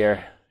 Oh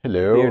dear.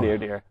 Hello. Dear, dear,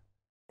 dear.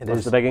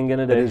 What's the big one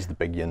gonna do? It is the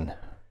big yin.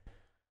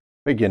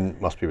 Big yin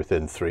must be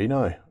within 3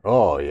 now.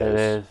 Oh, yes. It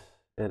is.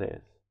 It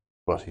is.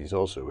 But he's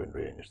also in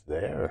range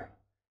there.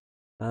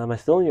 Am I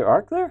still in your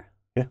arc there?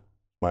 Yeah.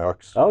 My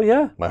arc's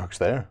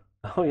there.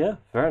 Oh yeah,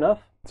 fair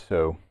enough.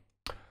 So,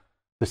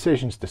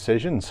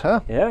 decisions,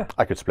 huh? Yeah.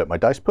 I could split my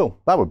dice pool.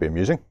 That would be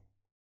amusing.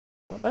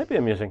 That might be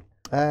amusing.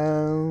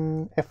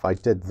 If I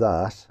did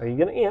that. Are you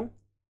gonna aim?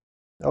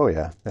 Oh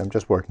yeah, I'm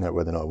just working out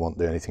whether or not I want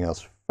to do anything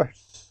else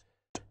first.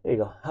 There you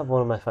go. Have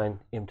one of my fine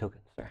aim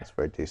tokens, sir. That's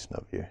very decent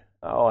of you.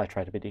 Oh, I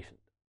try to be decent.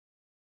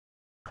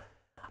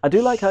 I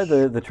do like how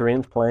the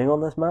terrain's playing on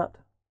this mat.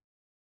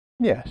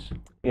 Yes.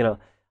 You know,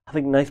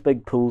 having nice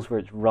big pools where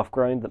it's rough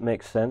ground that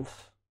makes sense,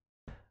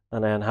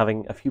 and then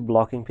having a few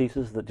blocking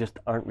pieces that just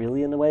aren't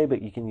really in the way,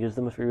 but you can use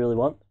them if you really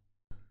want.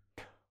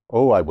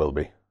 Oh, I will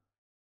be.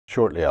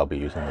 Shortly, I'll be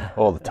using them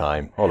all the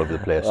time, all over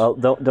the place. Well,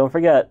 don't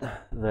forget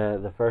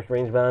the first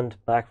range band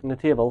back from the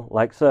table,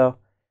 like so,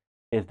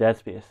 is dead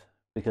space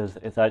because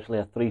it's actually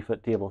a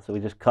 3-foot table. So we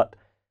just cut.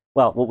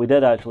 Well, what we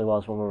did actually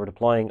was when we were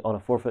deploying on a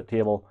 4-foot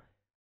table,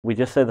 we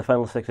just say the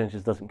final 6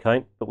 inches doesn't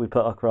count, but we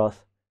put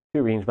across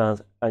 2 range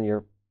bands, and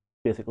you're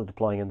basically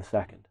deploying in the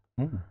second.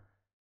 Mm.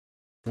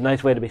 It's a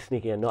nice way to be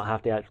sneaky and not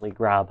have to actually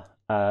grab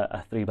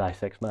a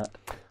 3x6 mat.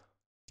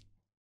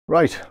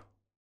 Right.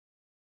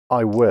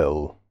 I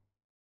will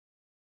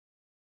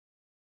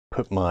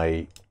put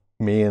my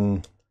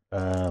main.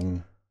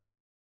 I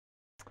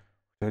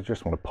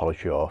just want to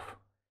polish you off.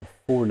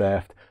 4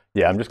 left.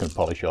 Yeah, I'm just going to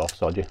polish you off,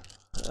 sod you.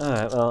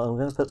 Alright, well, I'm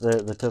going to put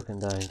the token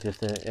down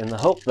just in the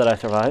hope that I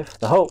survive.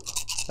 The hope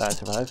that I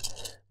survive.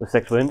 With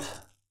 6 wounds.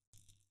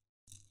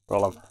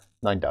 Roll them.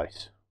 9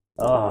 dice.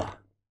 Oh.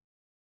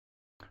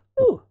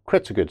 Ooh.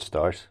 Crit's a good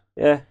start.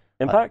 Yeah.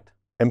 Impact?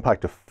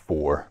 Impact of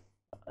 4.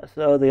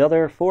 So the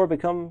other 4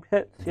 become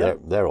hits, yeah?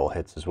 They're all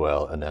hits as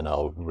well, and then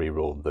I'll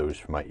re-roll those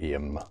for my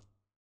aim.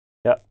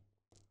 Yep.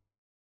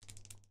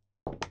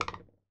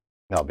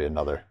 That'll be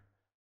another.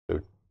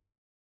 So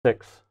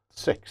 6.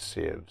 6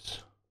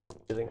 saves.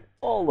 Using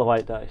all the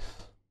white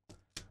dice.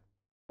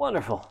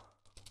 Wonderful.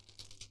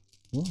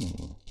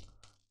 Mm.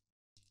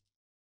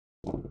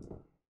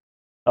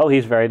 Oh,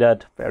 he's very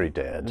dead. Very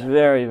dead.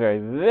 Very, very,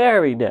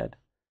 very dead.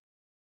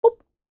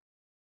 Oop.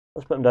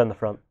 Let's put him down the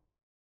front.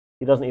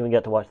 He doesn't even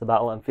get to watch the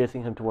battle. I'm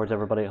facing him towards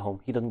everybody at home.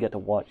 He doesn't get to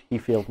watch. He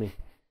failed me.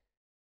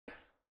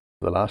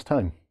 The last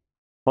time.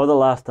 For the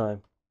last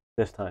time.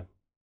 This time.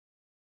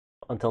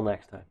 Until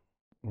next time.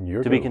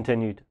 Your To be go.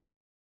 continued.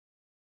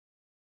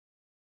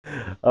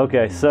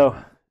 Okay, so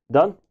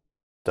done?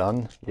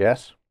 Done.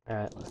 Yes.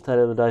 Alright, let's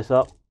tidy the dice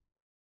up.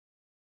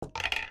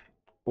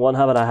 One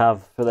habit I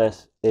have for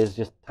this is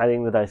just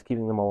tidying the dice,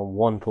 keeping them all in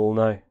one pool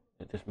now.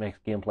 It just makes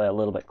gameplay a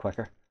little bit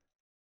quicker.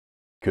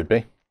 Could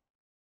be.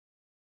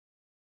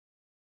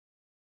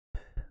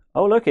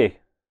 Oh, looky.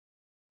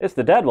 It's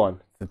the dead one.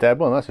 The dead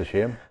one, that's a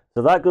shame.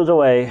 So that goes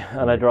away,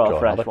 and I draw a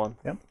fresh another. one.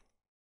 Yep.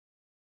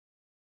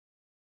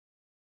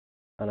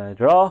 And I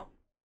draw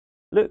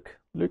Luke.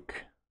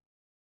 Luke.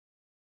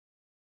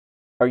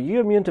 Are you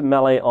immune to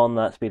melee on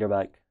that speeder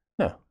bike?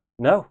 No.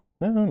 No?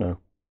 No.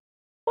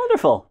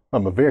 Wonderful.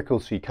 I'm a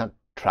vehicle, so you can't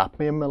trap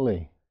me in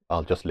melee.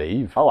 I'll just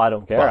leave. Oh, I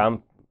don't care.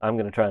 Well, I'm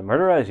going to try and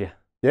murderize you.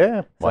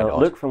 Yeah, why So not?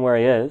 Luke, from where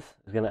he is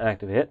going to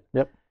activate.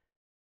 Yep.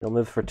 He'll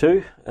move for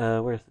 2.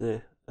 Where's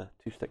the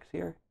 2 sticks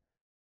here?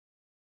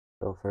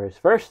 So for his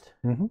first,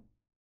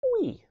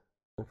 wee,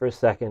 and for his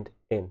second,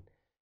 in.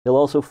 He'll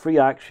also free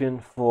action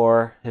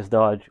for his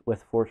dodge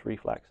with force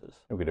reflexes.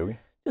 Okie dokie.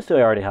 Just so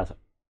he already has it.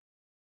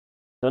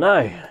 So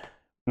now,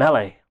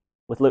 melee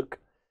with Luke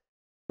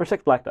for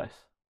 6 black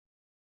dice.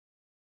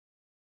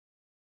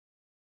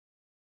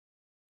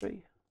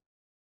 3,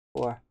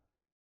 4,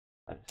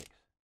 5, 6.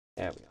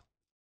 There we go.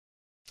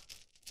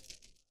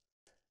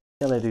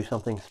 Can I do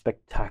something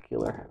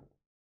spectacular?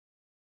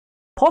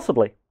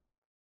 Possibly.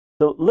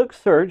 So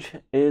Luke's surge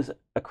is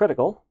a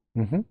critical,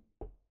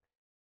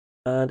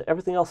 and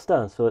everything else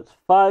stands. So it's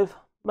 5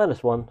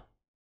 minus 1,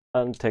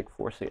 and take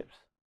 4 saves.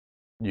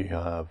 You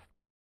have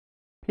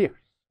Pierce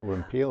or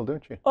Impale,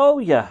 don't you? Oh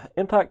yeah,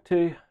 impact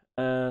 2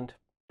 and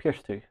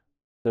pierce 2.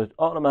 So it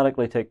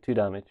automatically take 2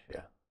 damage.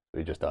 Yeah, so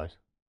he just dies.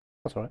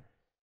 That's all right.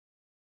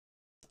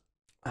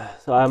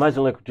 So I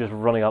imagine Luke just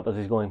running up as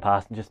he's going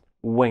past and just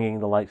winging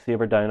the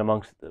lightsaber down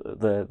amongst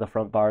the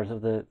front bars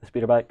of the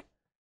speeder bike.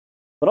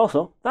 But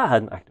also, that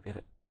hadn't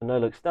activated. And now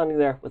Luke's standing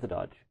there with a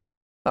dodge.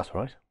 That's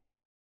all right.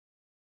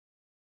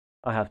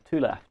 I have 2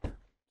 left.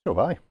 So have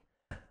I.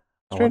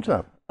 Strange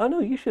that. Oh no,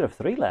 you should have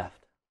 3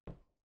 left.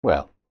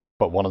 Well,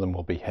 but one of them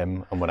will be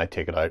him, and when I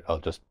take it out, I'll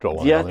just draw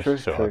one Yeah, of the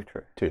others. true, So I true, have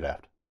true. 2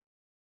 left.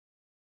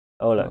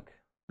 Oh look.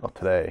 Not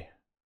today.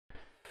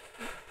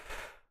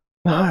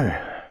 No.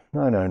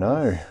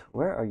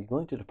 Where are you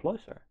going to deploy,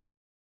 sir?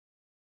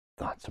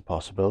 That's a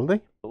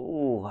possibility.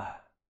 Ooh.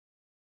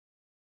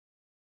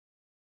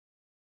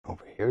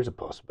 Over here's a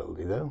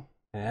possibility, though.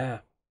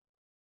 Yeah.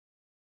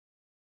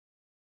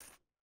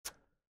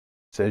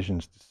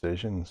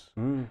 Decisions.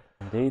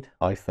 Indeed.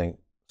 I think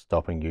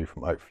stopping you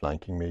from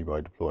outflanking me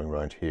by deploying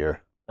around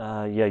here.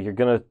 Yeah, you're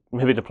going to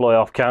maybe deploy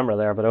off camera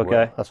there, but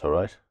okay. Well, that's all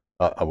right.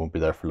 I won't be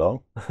there for long.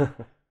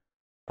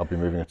 I'll be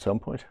moving at some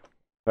point.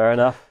 Fair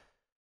enough.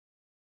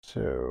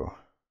 So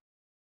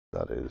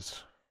that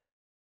is.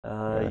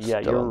 Yeah,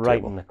 you're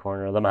right in the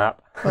corner of the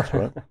map. That's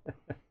right.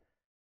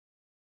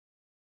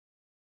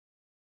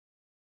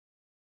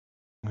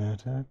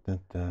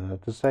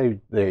 To say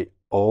they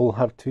all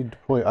have to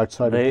deploy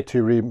outside of the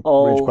 2 range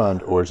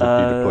band, or is it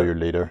you deploy your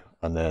leader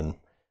and then?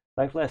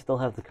 Thankfully, I still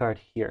have the card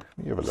here.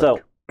 You have a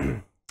look.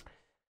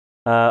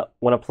 So,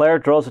 when a player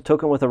draws a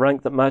token with a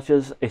rank that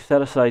matches a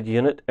set-aside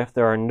unit, if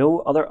there are no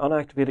other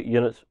unactivated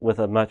units with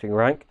a matching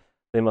rank,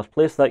 they must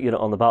place that unit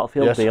on the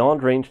battlefield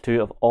beyond range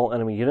 2 of all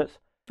enemy units.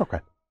 Okay.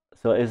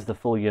 So it is the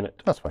full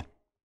unit. That's fine.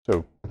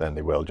 So then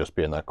they will just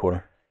be in that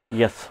corner.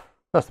 Yes.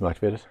 That's them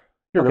activated.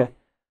 Here okay.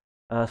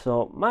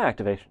 So my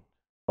activation.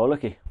 Oh,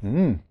 looky.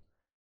 Can't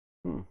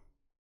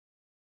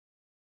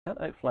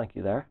outflank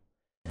you there.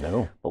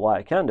 No. But what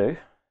I can do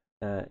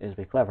is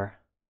be clever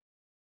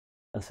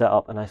and set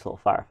up a nice little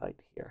firefight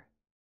here.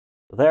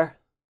 So there,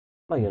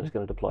 my unit's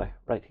going to deploy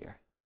right here.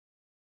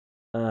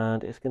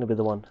 And it's going to be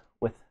the one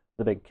with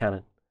the big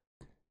cannon.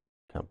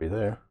 Can't be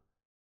there.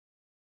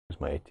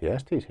 There's my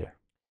ATSTs here.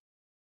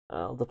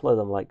 I'll deploy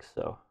them like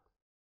so.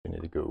 You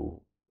need to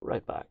go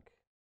right back.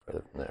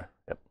 Further from there.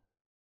 Yep.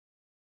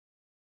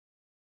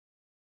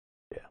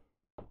 Yeah.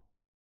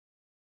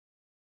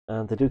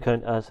 And they do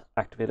count as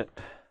activated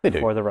they do.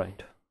 For the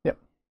round. Yep.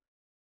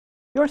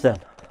 Yours then.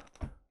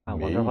 I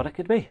wonder what it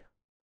could be.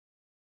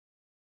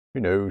 Who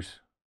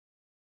knows?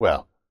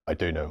 Well, I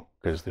do know,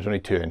 because there's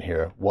only 2 in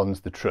here. One's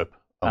the troop,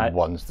 and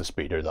one's the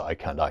speeder that I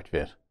can't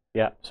activate.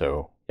 Yeah.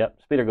 So. Yep,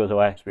 speeder goes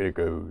away. Speeder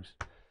goes.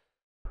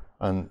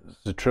 And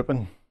the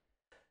trooping.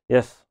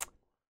 Yes.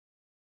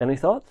 Any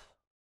thoughts?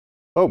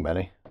 Oh,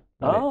 many.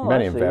 Oh,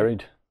 many and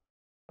varied.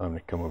 I'm going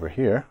to come over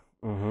here.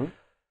 Mm-hmm.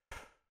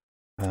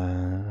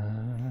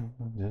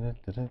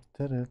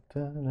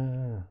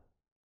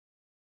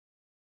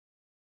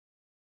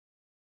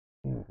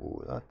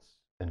 Ooh, that's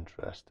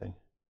interesting.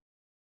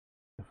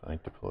 If I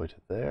deploy to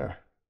there.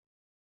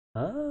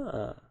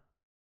 Ah,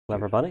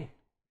 clever bunny.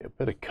 A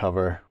bit of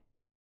cover.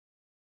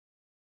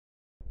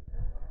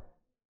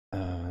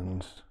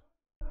 And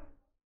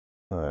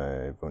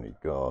I've only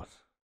got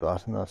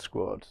that in that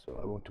squad, so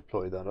I won't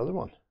deploy that other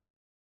one.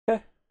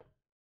 Okay.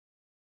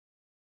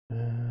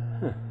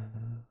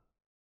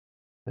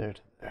 There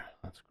to there.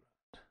 That's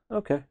great.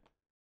 Okay.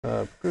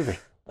 Groovy.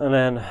 And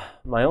then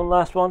my own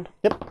last one.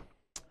 Yep.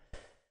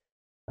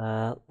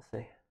 Let's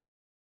see.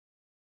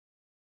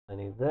 I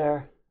need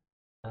there,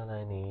 and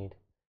I need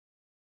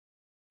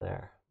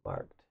there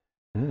marked.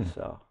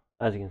 So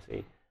as you can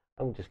see,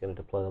 I'm just going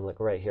to deploy them like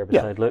right here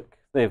beside Luke.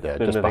 They've been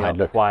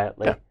moving up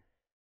quietly. Yeah.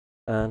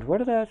 And where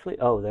did I actually?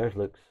 Oh, there's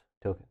Luke's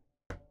token.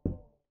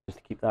 Just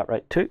to keep that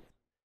right too.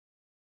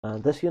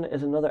 And this unit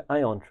is another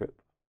ion troop.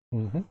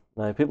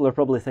 Now people are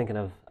probably thinking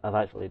I've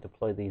actually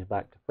deployed these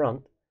back to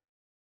front.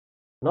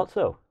 Not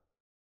so.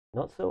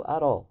 Not so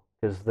at all.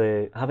 Because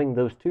having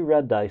those 2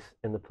 red dice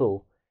in the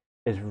pool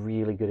is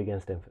really good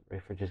against infantry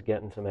for just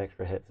getting some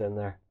extra hits in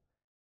there.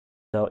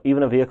 So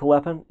even a vehicle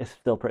weapon is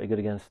still pretty good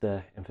against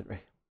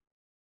infantry.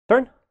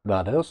 Turn?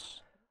 That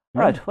is.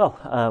 Right,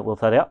 well, we'll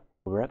tidy up.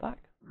 We'll be right back.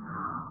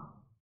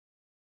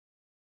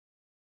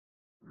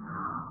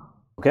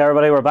 Okay,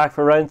 everybody, we're back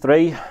for round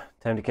 3.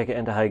 Time to kick it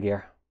into high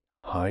gear.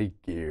 High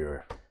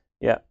gear.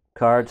 Yeah,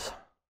 cards.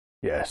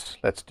 Yes,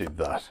 let's do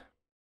that.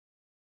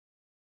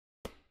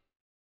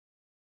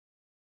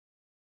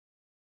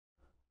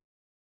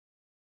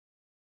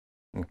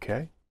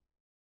 Okay.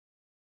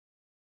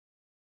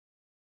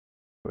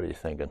 What are you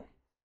thinking?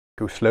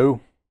 Go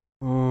slow?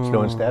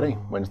 Slow and steady?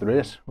 Wins the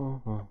race?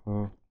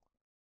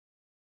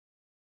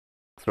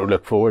 Throw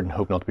look forward and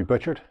hope not to be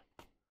butchered?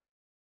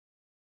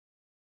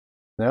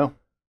 No?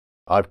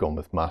 I've gone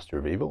with Master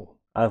of Evil.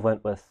 I've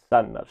went with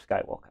Son of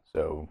Skywalker.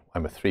 So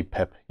I'm a 3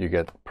 pip. You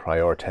get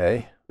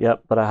priority.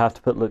 Yep, but I have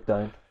to put Luke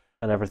down,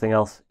 and everything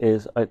else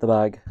is out the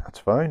bag. That's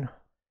fine.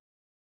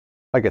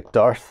 I get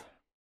Darth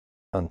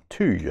and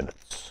 2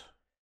 units.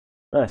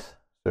 Nice.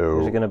 So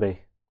who's it going to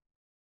be?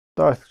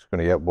 Darth's going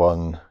to get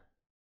 1.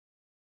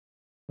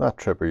 That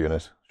trooper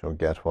unit shall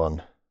get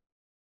 1.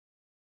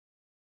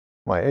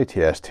 My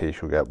ATST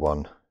shall get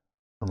 1.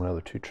 And my other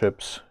 2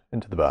 trips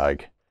into the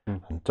bag.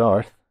 And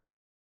Darth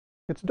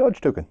gets a dodge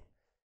token.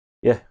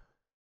 Yeah.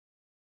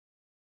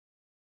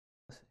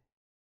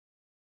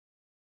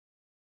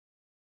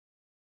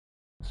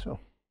 So,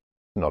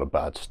 not a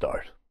bad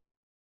start.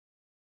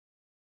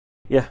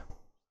 Yeah.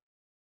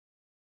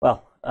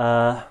 Well,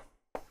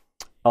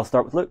 I'll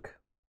start with Luke.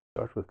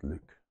 Start with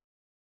Luke.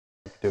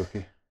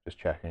 Dokey, just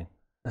checking.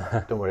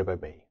 Don't worry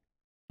about me.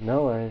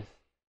 No worries.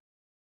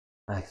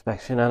 I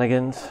expect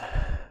shenanigans.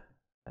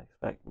 I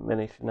expect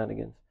many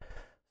shenanigans.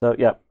 So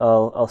yeah,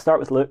 I'll start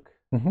with Luke.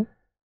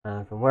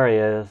 And from where he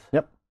is,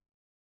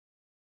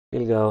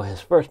 he'll go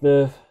his first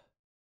move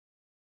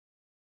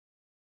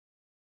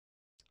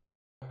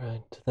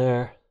around to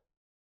there,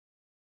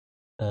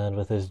 and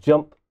with his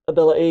jump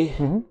ability.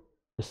 Mm-hmm.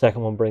 The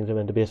second one brings him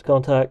into base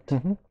contact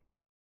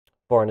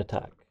for an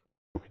attack.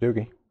 Okie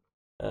dokie.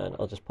 And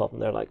I'll just pop him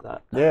there like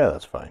that. Yeah,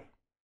 that's fine.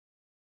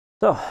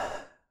 So,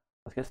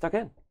 let's get stuck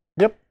in.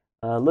 Yep.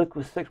 Luke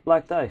with 6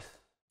 black dice.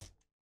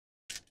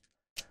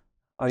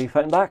 Are you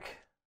fighting back?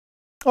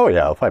 Oh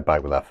yeah, I'll fight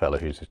back with that fella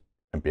who's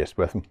based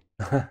with him.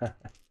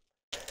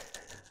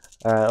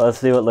 Alright, let's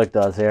see what Luke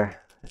does here.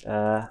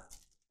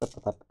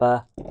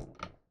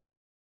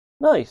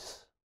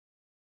 Nice.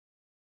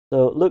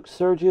 So Luke's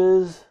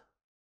surges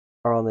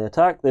are on the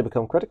attack. They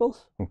become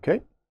criticals.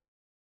 Okay.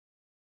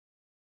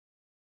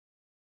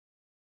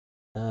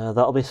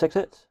 That'll be 6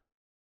 hits.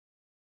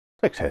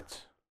 6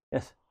 hits.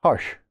 Yes.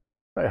 Harsh.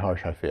 Very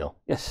harsh, I feel.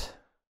 Yes.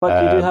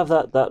 But you do have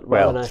that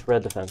rather nice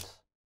red defense.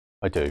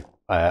 I do.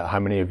 How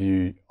many of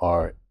you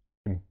are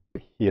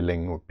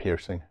healing or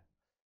piercing?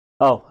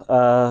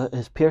 Oh,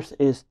 his pierce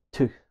is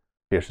 2.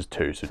 Pierce is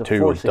 2, so 2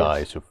 4 would saves.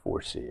 die, so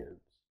 4 saves.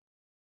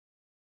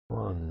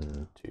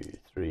 1, 2,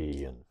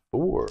 3, and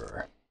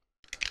 4.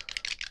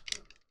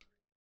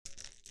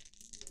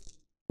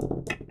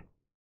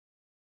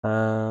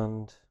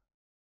 And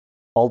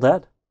all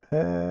dead?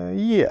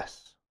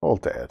 Yes, all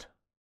dead.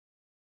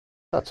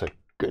 That's a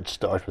good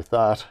start with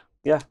that.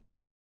 Yeah.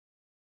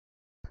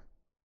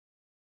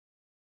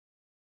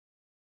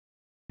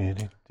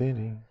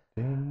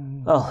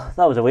 Oh,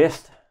 that was a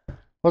waste.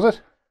 Was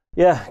it?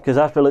 Yeah, because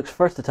after Luke's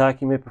first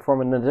attack, you may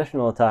perform an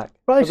additional attack.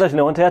 Right. But there's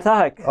no one to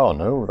attack. Oh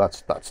no,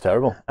 that's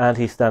terrible. And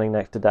he's standing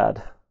next to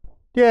Dad.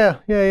 Yeah,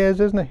 he is,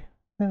 isn't he?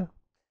 Yeah.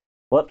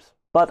 Whoops.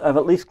 But I've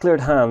at least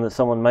cleared hand that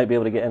someone might be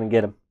able to get in and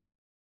get him.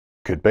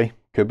 Could be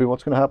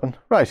what's going to happen.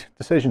 Right,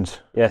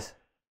 decisions. Yes.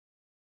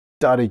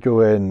 Daddy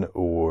go in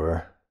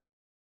or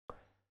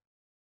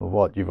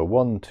what? You've a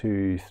 1,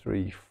 2,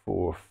 3,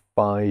 4,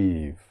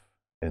 5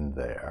 in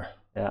there.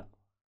 Yeah.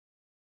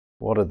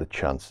 What are the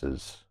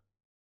chances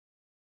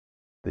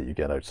that you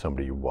get out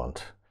somebody you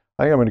want?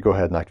 I think I'm going to go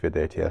ahead and activate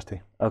the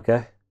ATST.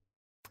 Okay.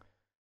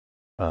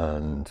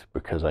 And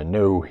because I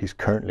know he's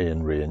currently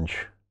in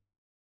range,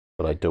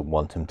 but I don't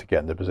want him to get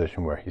in the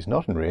position where he's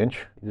not in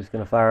range. You're just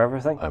going to fire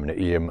everything? I'm going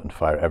to aim and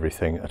fire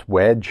everything at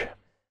Wedge.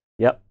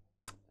 Yep.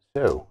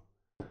 So,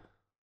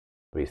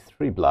 we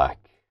 3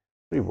 black,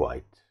 3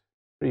 white,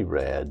 3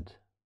 red.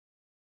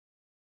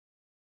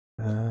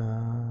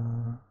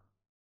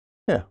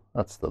 Yeah,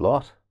 that's the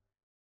lot.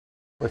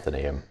 With an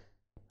aim.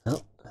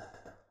 Oh.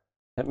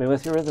 Hit me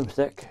with your rhythm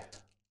stick.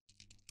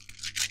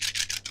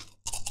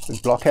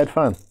 Big blockhead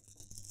fan.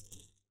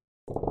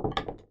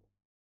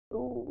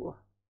 Ooh.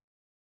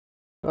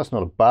 That's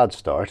not a bad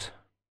start.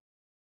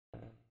 How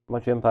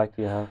much impact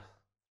do you have?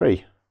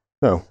 3.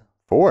 No,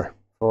 4.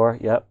 4,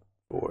 yep.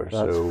 4.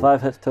 That's so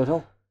 5 hits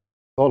total.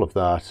 all of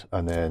that,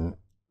 and then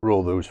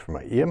roll those for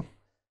my aim.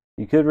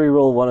 You could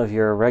re-roll one of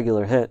your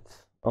regular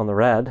hits on the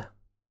red.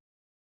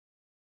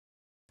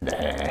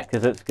 Nah.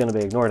 Because it's going to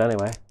be ignored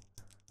anyway.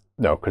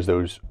 No, because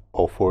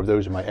all 4 of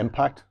those are my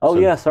impact. Oh, so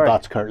yeah, sorry.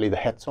 That's currently the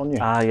hits on you.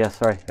 Ah, yeah,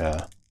 sorry.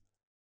 Yeah.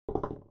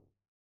 Nothing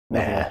Nah,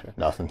 extra.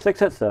 nothing. 6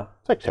 hits though.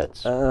 6 hits.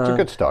 It's a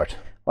good start.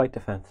 White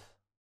defense.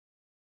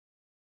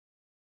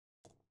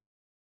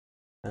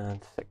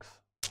 And 6.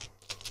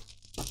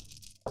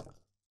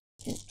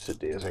 Oops, a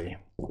daisy.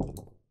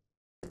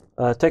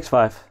 Takes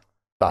 5.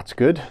 That's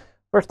good.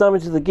 First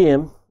damage of the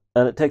game,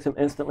 and it takes him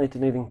instantly to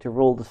needing to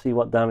roll to see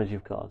what damage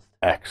you've caused.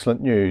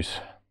 Excellent news.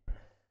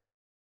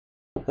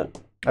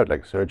 I'd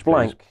like a surge,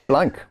 Blank. please.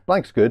 Blank.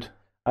 Blank's good.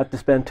 I have to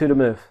spend 2 to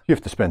move, You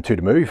have to spend 2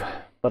 to move.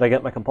 but I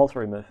get my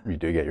compulsory move. You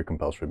do get your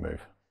compulsory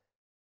move.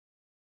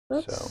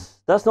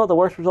 That's not the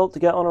worst result to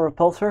get on a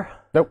repulsor.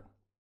 Nope.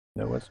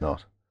 No, it's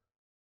not.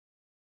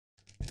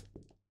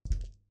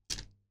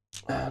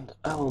 And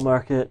I will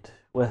mark it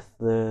with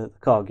the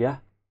cog, yeah?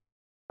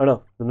 Oh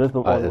no, the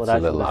movement one would It's a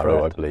actually little arrow,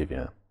 I misread. believe,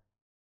 yeah.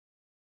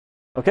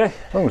 Okay,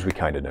 As long as we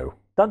kind of know.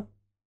 done.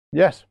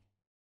 Yes.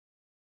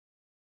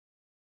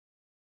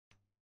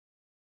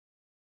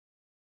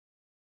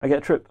 I get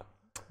a troop.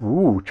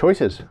 Ooh,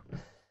 choices.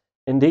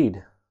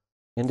 Indeed.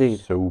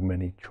 Indeed. So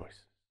many choices.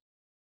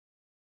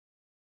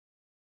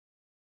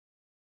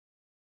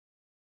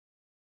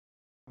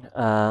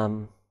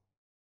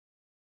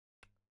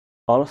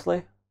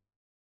 Honestly,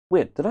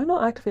 wait, did I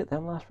not activate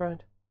them last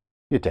round?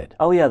 You did.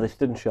 Oh yeah, they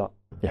stood and shot.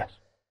 Yes.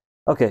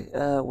 Okay,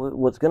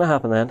 what's going to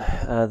happen then?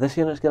 This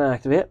unit's going to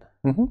activate.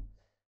 Mm-hmm.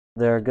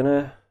 They're going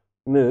to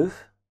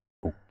move.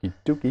 Okie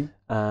dokie.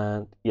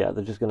 And yeah,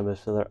 they're just going to move.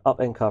 So they're up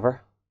in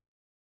cover.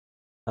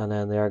 And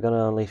then they are going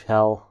to unleash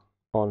hell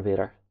on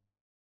Vader.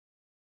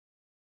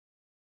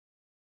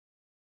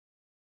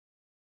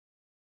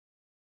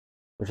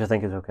 Which I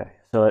think is okay.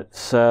 So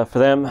it's for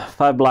them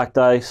 5 black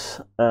dice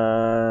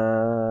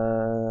and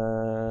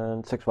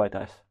 6 white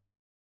dice.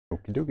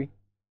 Okie dokie.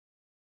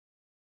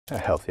 A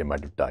healthy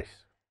amount of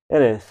dice.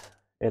 It is.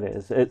 It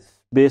is.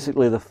 It's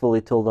basically the fully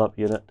tooled up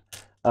unit.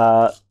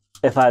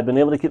 If I had been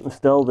able to keep them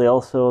still, they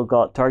also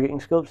got targeting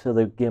scopes, so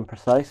they gain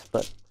precise,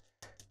 but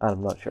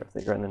I'm not sure if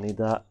they're going to need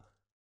that.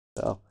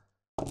 So,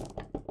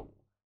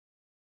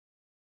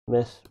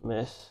 miss,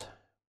 miss,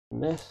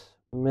 miss,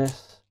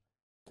 miss,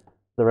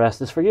 The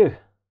rest is for you.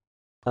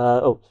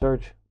 Oh,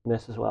 Surge,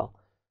 miss as well.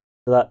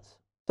 So that's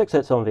 6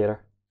 hits on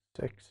Vader.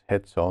 6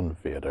 hits on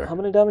Vader. How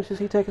many damage has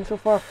he taken so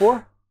far?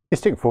 4?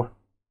 He's taken 4.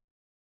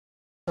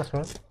 That's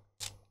right.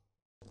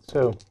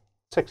 So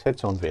 6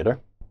 hits on Vader.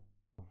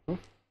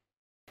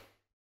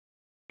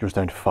 Goes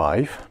down to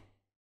 5.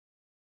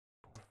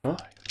 Huh?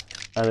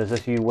 And is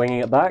this you winging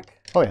it back?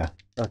 Oh yeah.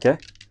 Okay.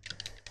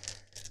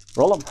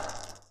 Roll him.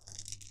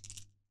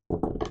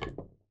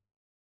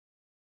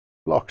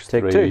 Blocks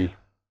Take 3. 2.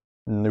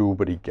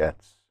 Nobody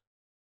gets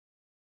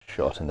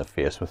shot in the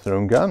face with their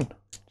own gun.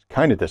 It's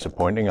kind of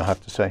disappointing, I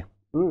have to say.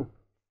 Mm.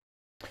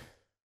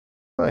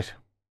 Right.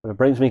 But it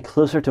brings me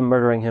closer to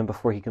murdering him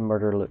before he can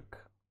murder Luke.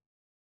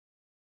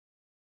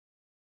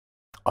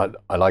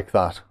 I like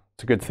that.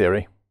 It's a good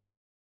theory.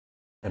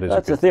 It is.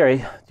 That's a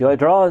theory. Do I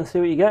draw and see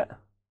what you get?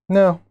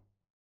 No.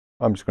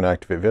 I'm just going to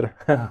activate Vader.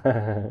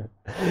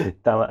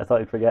 Damn it, I thought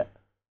you'd forget.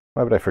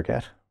 Why would I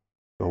forget?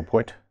 The whole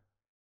point.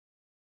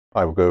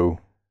 I will go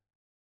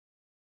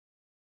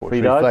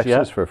Free dodge,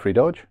 reflexes yeah. for a free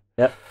dodge.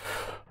 Yep.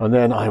 And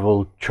then I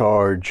will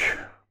charge.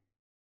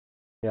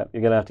 Yep,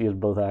 you're going to have to use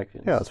both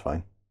actions. Yeah, that's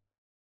fine.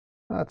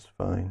 That's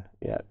fine.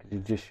 Yeah, because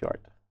you're just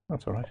short.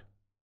 That's all right.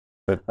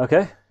 But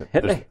okay,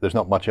 hit me. There's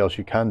not much else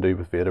you can do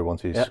with Vader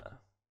once he's... Yeah.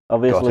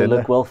 Obviously,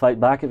 Luke there. will fight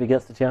back if he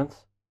gets the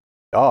chance.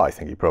 Oh, I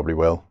think he probably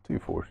will. 2,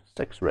 4,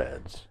 6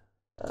 reds.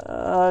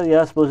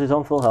 Yeah, I suppose he's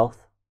on full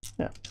health.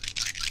 Yeah.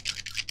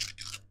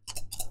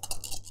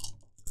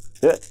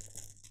 Good.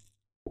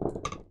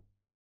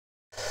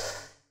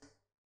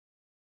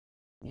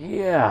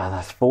 Yeah,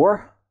 that's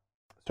 4.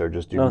 So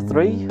just do No,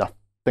 3?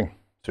 nothing.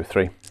 So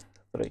 3.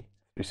 3.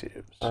 3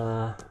 saves.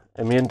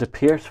 Immune to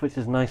Pierce, which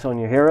is nice on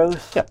your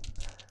heroes. Yeah.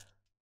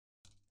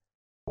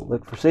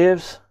 Look for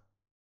saves.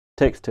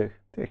 Takes 2.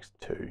 Takes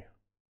 2.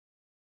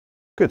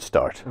 Good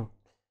start. Oh.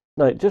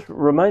 Now, just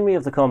remind me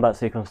of the combat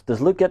sequence.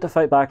 Does Luke get to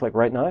fight back like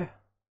right now?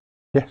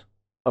 Yes.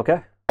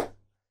 Okay.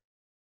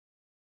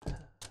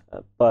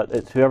 But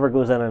it's whoever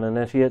goes in and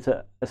initiates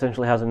it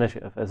essentially has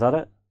initiative. Is that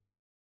it?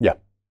 Yeah.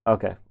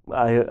 Okay.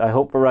 I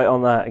hope we're right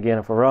on that. Again,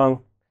 if we're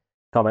wrong,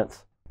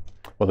 comments.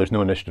 Well, there's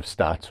no initiative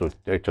stat, so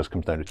it just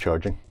comes down to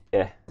charging.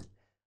 Yeah.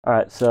 All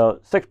right. So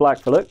 6 black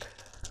for Luke.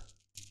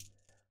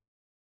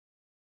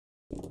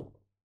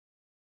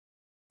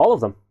 All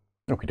of them.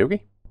 Okie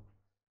dokie.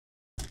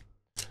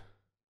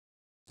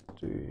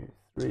 2,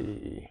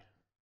 3,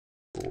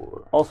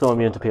 4. Also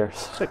immune to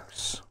Pierce.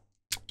 6.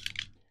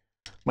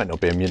 Might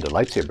not be immune to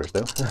lightsabers,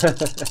 though.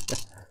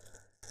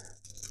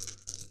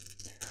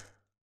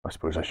 I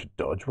suppose I should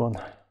dodge one.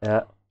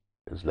 Yeah.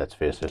 Because let's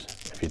face it,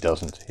 if he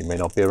doesn't, he may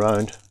not be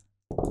around.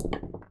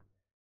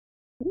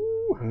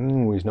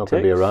 Ooh, he's not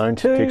going to be around.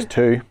 2. Takes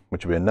 2,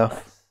 which will be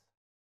enough.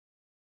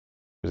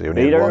 Because he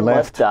only had Vader 1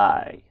 left.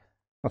 die.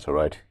 That's all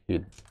right.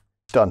 He'd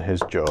done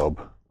his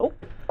job. Oh,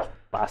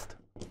 fast.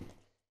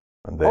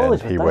 And then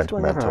Always he with went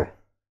dice mental. whenever.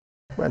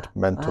 Went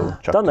mental.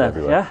 Chucked Done it that,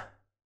 everywhere. yeah?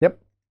 Yep.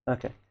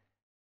 Okay.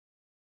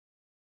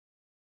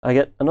 I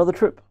get another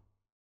troop.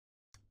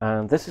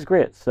 And this is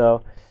great.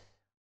 So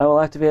I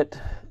will activate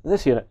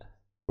this unit.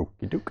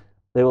 Okie doke.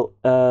 They will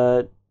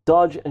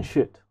dodge and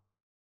shoot.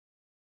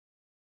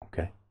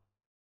 Okay.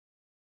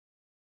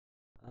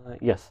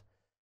 Yes.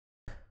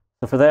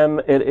 So for them,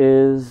 it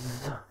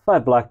is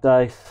 5 black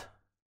dice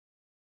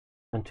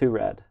and 2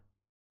 red.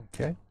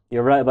 Okay.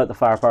 You're right about the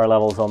firepower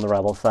levels on the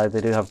rebel side.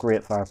 They do have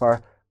great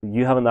firepower.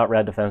 You having that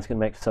red defense can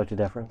make such a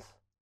difference.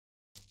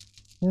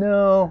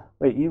 No.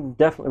 Wait, you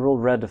definitely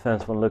rolled red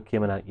defense when Luke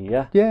came in at you,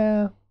 yeah?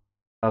 Yeah.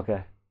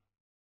 Okay.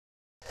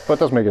 But it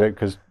does make it out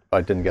because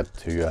I didn't get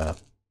to...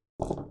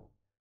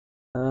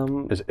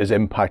 his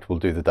impact will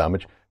do the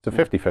damage. It's a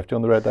 50-50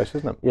 on the red dice,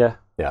 isn't it? Yeah.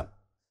 Yeah.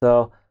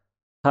 So,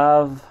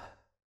 have...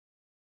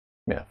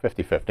 Yeah,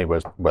 50-50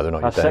 whether or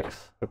not Have you're dead.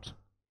 6. Oops.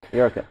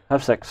 You're okay.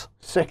 Have 6.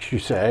 6, you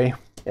say?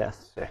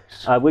 Yes.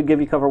 6. I would give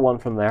you cover 1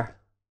 from there,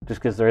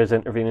 just because there is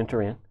intervening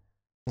terrain.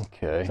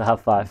 Okay. So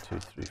have 5. 1,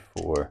 2, 3,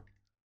 4,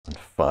 and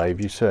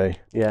 5, you say?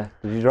 Yeah.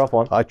 Did you drop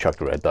 1? I chucked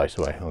a red dice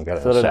away. I'll get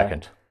it So in a did I.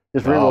 second.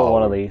 Just reroll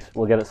one of these.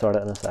 We'll get it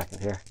sorted in a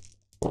second here.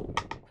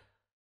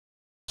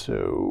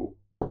 So,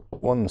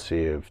 1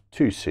 save,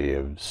 2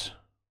 saves,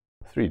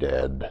 3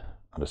 dead,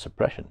 and a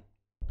suppression.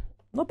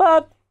 Not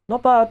bad.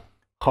 Not bad.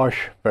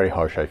 Harsh, very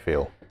harsh, I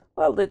feel.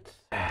 Well, it's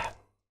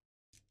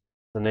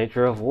the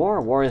nature of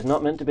war. War is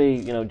not meant to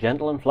be,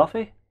 gentle and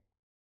fluffy.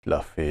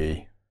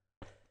 Fluffy.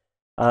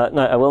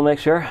 Now, I will make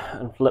sure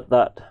and flip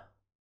that.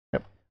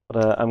 Yep.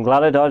 But I'm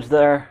glad I dodged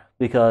there,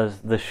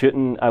 because the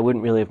shooting, I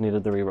wouldn't really have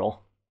needed the reroll.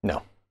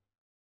 No.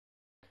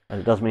 And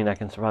it does mean I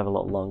can survive a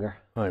little longer.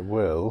 I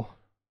will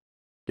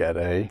get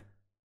a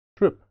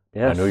troop.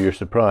 Yes. I know you're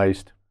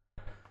surprised.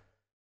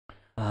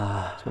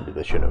 Uh, It's going to be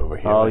this unit over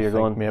here. oh, I you're think,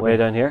 going maybe. way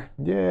down here?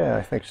 Yeah,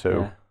 I think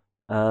so.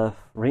 Yeah.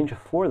 Range of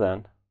 4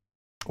 then.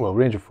 Well,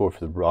 range of 4 for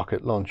the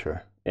rocket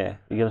launcher. Yeah.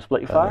 You going to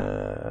split your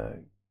fire?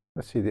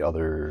 Let's see the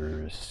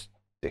other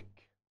stick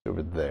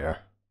over there.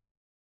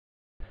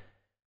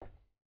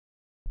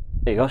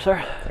 There you go,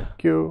 sir.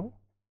 Thank you.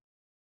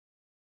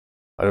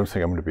 I don't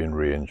think I'm going to be in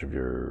range of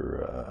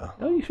your...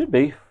 No, you should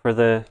be for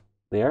the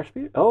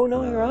airspeed. Oh,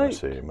 no, you're right.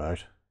 Same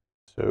out.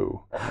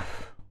 So,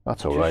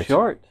 that's all Just right.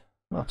 short.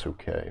 That's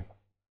okay.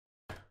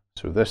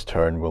 So this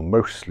turn we'll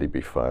mostly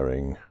be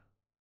firing...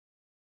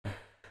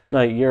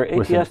 Now, your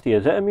ATST,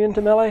 is it immune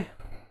to melee?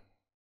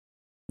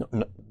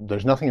 No,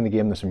 there's nothing in the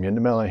game that's immune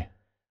to melee.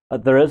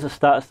 There is a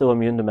stat still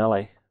immune to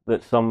melee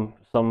that some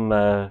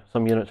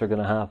units are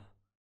going to have.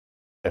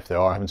 If they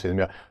are, I haven't seen them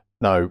yet.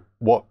 Now,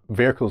 what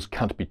vehicles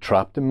can't be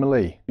trapped in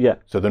melee? Yeah.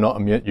 So they're not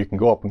immune. You can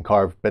go up and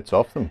carve bits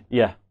off them.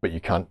 Yeah. But you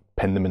can't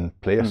pin them in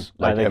place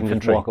like they infantry. Can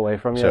just walk away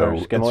from you or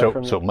skim away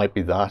from you. So it might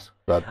be that.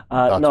 That's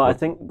no, I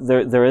think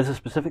there is a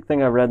specific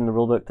thing I read in the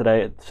rulebook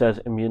today. It says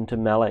immune to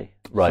melee.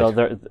 Right.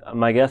 So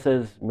my guess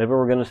is maybe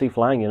we're going to see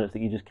flying units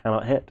that you just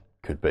cannot hit.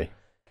 Could be.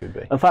 Could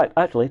be. In fact,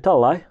 actually, tell a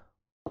lie.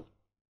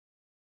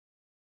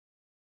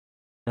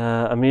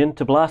 Immune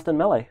to blast and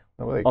melee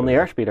on the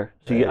airspeeder.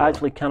 So you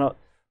actually cannot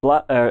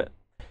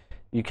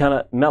you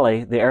cannot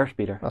melee the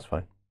airspeeder. That's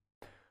fine.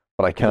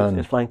 But I can.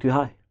 It's flying too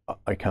high.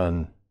 I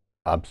can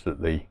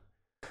absolutely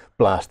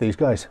blast these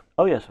guys.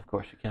 Oh yes, of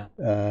course you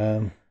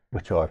can.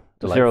 Which are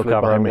zero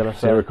cover. I'm going to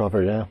say zero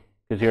cover, yeah.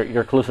 Because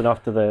you're close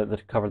enough to the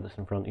cover that's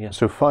in front of you.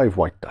 So 5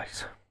 white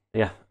dice.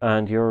 Yeah,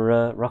 and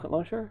your rocket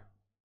launcher,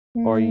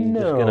 or are you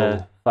just going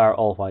to fire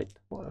all white?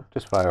 Well,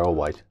 just fire all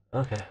white.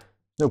 Okay.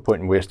 No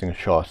point in wasting a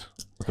shot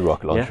with the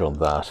rocket launcher on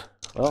that.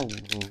 Well,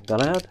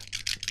 gone ahead.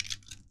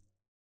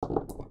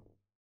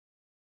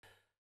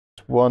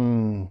 It's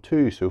 1,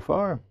 2 so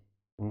far.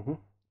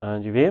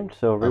 And you've aimed,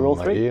 so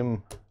reroll 3. I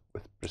aim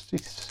with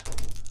precise.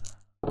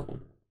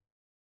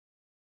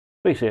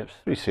 3 saves.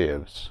 3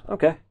 saves.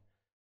 Okay.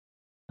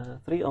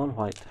 3 on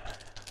white.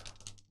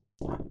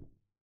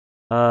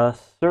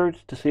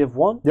 Surge to save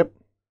 1. Yep.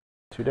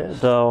 2 dead.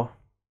 So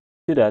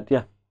 2 dead.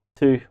 Yeah.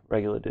 2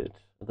 regular dudes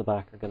at the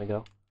back are going to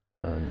go.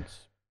 And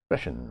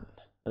suspicion.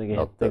 And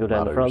again, they go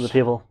down in front of the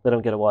table. They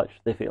don't get a watch.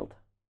 They failed.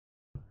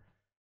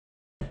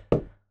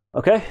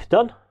 Okay,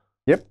 done?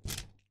 Yep.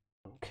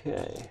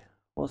 Okay.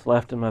 What's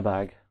left in my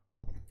bag?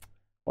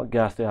 What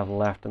gas do I have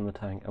left in the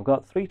tank? I've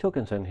got 3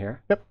 tokens in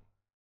here. Yep.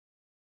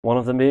 One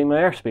of them being my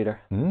airspeeder.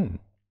 Mm.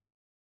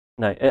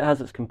 Now, it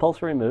has its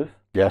compulsory move.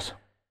 Yes.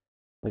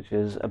 Which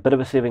is a bit of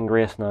a saving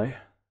grace now.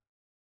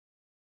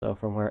 So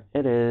from where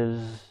it is...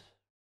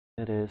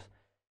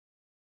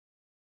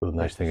 Well, the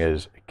nice thing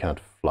is, it can't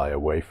fly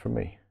away from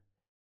me.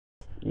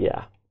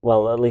 Yeah.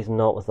 Well, at least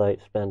not without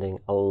spending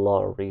a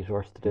lot of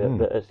resource to do it.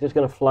 But it's just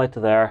going to fly to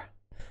there,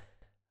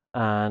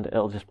 and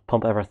it'll just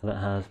pump everything it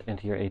has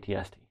into your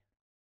ATST.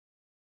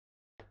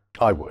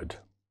 I would.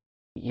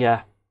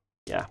 Yeah.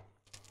 Yeah.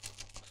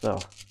 So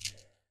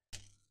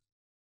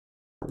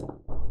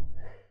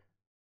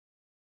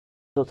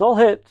it's all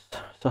hits.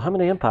 So how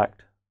many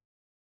impact?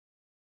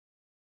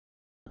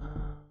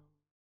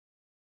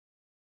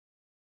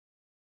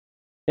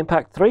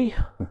 Impact 3?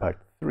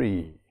 Impact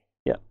 3.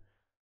 Yeah.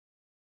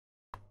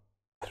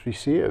 3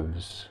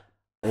 saves.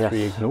 Yes,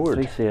 3 ignored.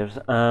 3 saves.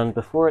 And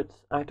before its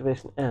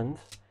activation ends,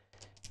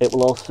 it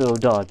will also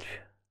dodge.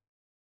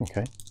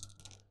 Okay.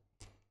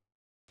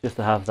 Just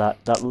to have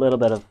that little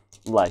bit of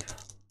life.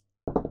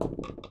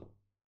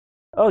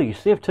 Oh, you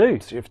saved 2.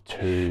 Save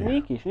 2.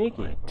 Sneaky,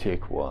 sneaky. I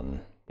take 1.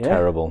 Yeah.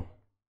 Terrible.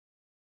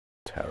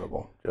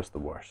 Terrible. Just the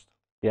worst.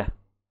 Yeah.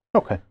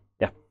 Okay.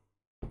 Yeah.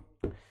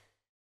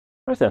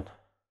 Right then.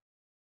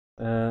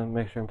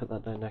 Make sure and put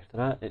that down next to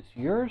that. It's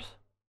yours.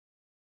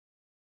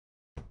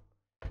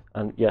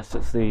 And yes,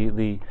 it's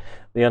the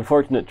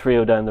unfortunate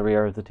trio down the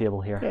rear of the table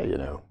here. Yeah, you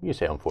know, you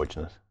say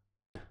unfortunate.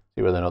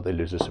 See whether or not they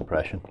lose their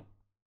suppression.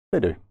 They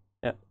do.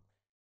 Yeah.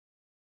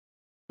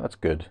 That's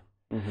good.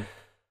 Mm-hmm.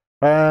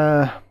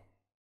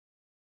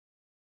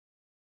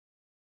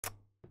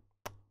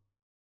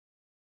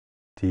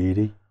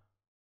 Dee-dee.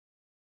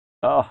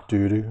 Oh.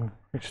 Doo-doo.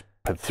 Just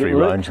put 3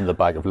 rounds in the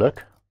bag of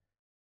luck.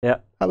 Yeah.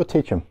 That would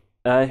teach him.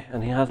 Aye,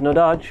 and he has no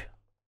dodge.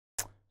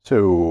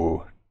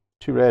 So,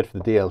 2 red for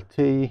the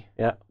DLT.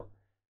 Yeah.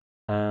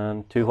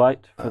 And 2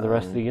 white for the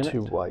rest of the unit.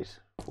 2 white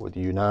for the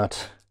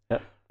unit.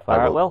 Yep.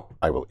 Fire it well.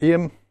 I will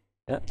aim.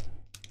 Yeah.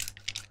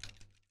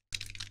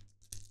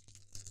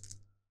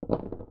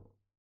 2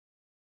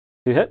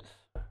 hits.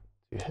 2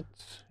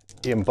 hits.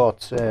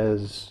 Aimbot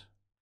says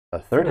a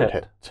third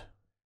hit.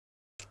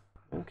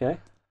 Okay.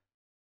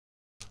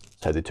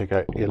 That's how they took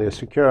out Alias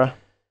Secura.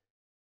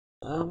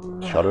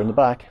 Shot her in the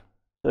back.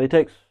 So he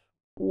takes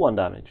 1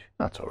 damage.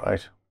 That's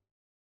alright.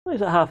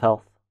 He's at half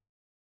health.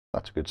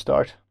 That's a good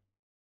start.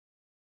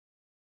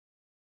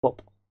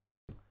 Whoop.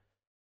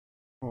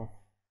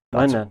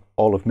 That's then.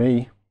 all of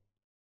me.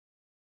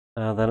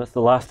 Then it's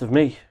the last of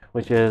me,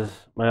 which is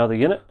my other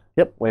unit.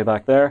 Yep. Way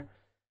back there.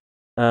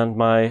 And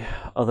my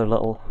other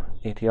little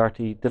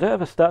ATRT. Did it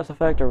have a stats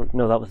effect? Or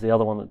no, that was the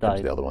other one that died. That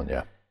was the other one,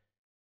 yeah.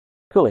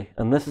 Coolly.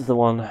 And this is the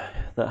one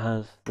that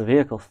has the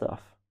vehicle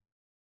stuff.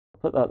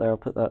 I'll put that there, I'll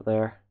put that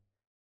there.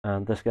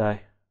 And this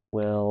guy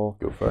will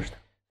go first.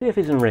 See if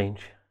he's in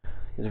range.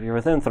 Because if you're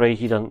within 3,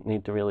 he doesn't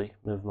need to really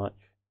move much.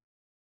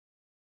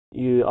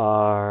 You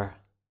are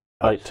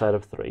outside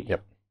of 3.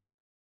 Yep.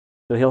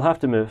 So he'll have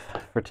to move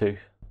for 2.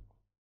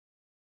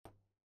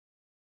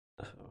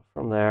 So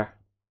from there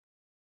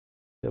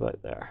to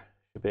about there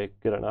should be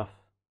good enough.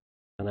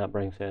 And that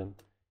brings him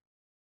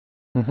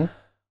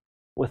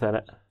within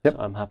it. Yep. So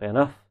I'm happy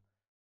enough.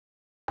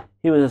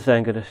 He was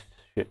then going to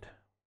shoot.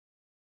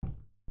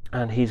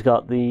 And he's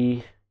got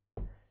the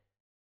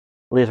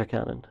laser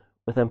cannon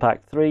with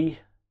impact 3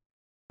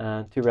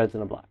 and 2 reds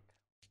and a black.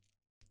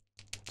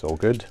 It's all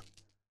good.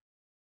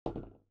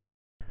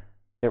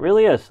 It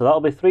really is. So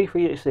that'll be 3 for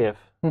you to save.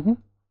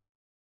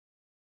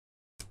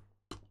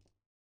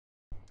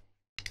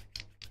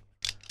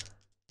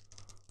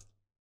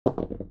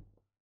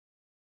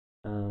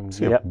 And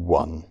So you have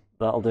 1.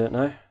 that'll do it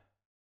now.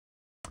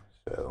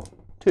 So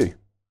 2.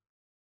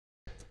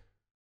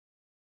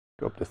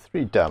 Go up to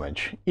 3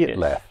 damage. 8 Yes.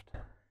 left.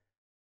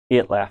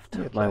 8 left,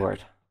 8 my left.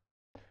 word.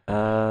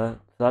 So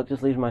that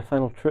just leaves my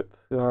final troop,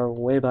 who are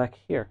way back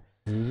here.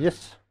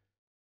 Yes.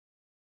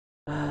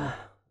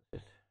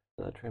 Just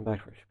that train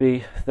back for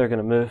HB. They're going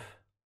to move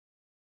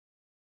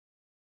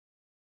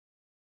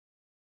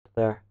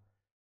there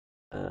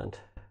and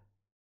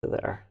to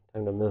there.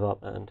 Time to move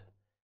up and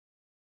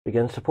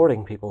begin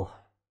supporting people.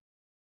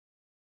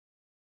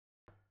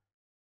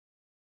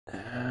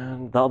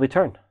 And that'll be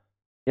turn.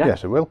 Yeah?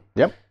 Yes, it will.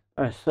 Yep.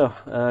 Alright,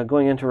 so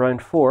going into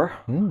round 4.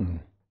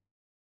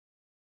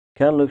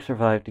 Can Luke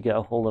survive to get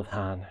a hold of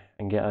Han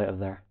and get out of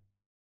there?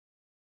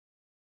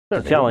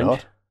 It's a challenge.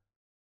 Not.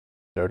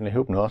 Certainly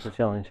hope not. It's a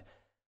challenge.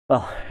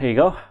 Well, here you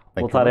go. We'll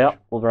Thank you tidy much.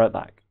 up. We'll be right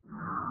back.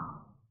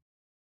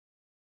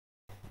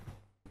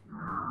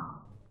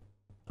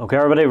 Okay,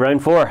 everybody,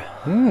 round 4.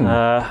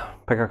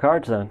 Pick our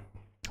cards then.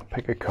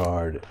 Pick a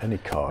card, any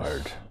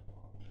card.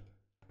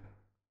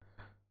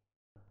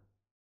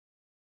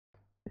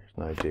 Here's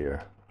an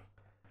idea.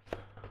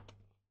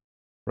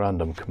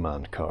 Random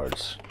command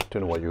cards.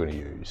 Don't know what you're going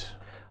to use.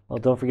 Well,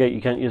 don't forget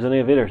you can't use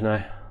any evaders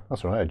now.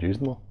 That's all right, I'd use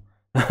them all.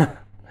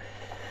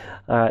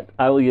 Alright,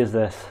 I will use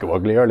this. Go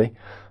ugly early.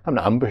 I'm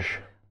an ambush.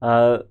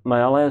 My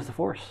ally is the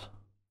Force.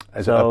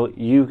 Is So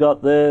you've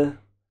got the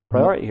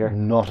priority here.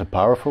 Not a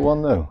powerful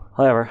one though.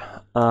 However,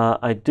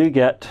 I do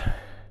get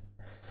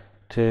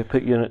to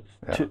put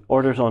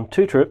orders on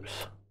 2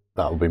 troops.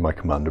 That will be my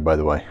commander, by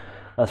the way.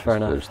 That's fair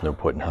enough. There's no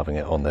point in having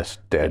it on this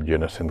dead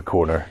unit in the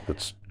corner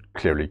that's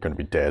clearly going to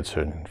be dead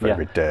soon.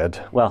 Very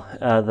dead. Well,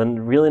 the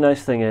really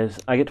nice thing is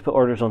I get to put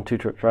orders on 2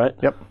 troops, right?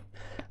 Yep.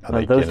 And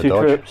they those gain a 2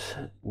 dodge. troops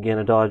gain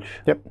a dodge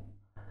Yep.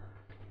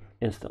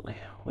 instantly,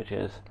 which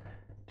is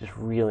just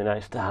really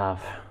nice to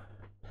have.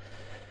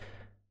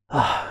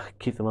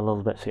 Keep them a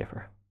little bit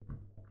safer.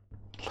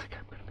 Like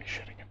I'm going to be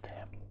shooting at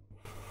them.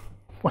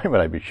 Why would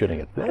I be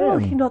shooting at them? Why will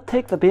he not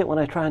take the bait when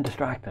I try and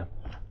distract him?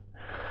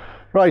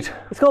 Right.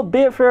 It's called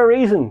bait for a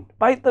reason.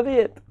 Bite the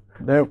bait.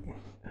 Nope.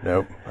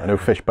 Nope. I know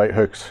fish bite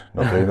hooks.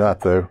 Not doing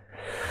that though.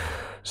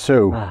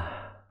 So,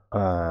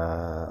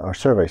 our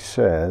survey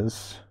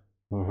says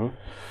 2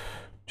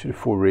 to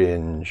 4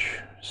 range.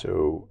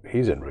 So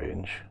he's in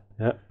range.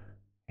 Yep.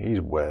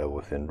 He's well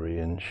within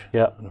range.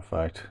 Yep. And in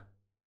fact,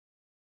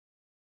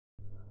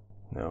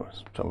 no,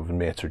 some of the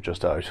mates are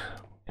just out.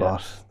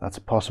 But that's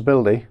a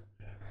possibility.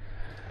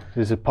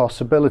 There's a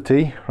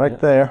possibility right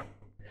there.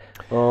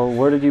 Well,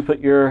 where did you put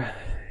your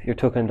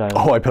token down?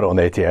 Oh, I put it on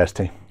the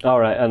ATST. All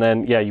right, and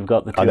then you've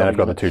got the 2. And then I've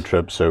got the 2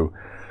 trips, so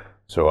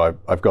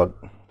I've got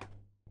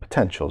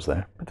potentials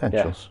there.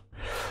 Potentials.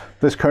 Yeah.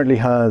 This currently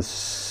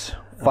has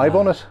 5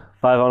 on it.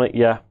 5 on it,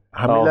 yeah.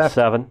 How many left?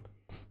 7.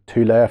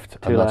 2 left,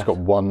 2 and left. that's got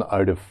 1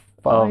 out of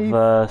 5.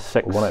 Of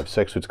 6. 1 out of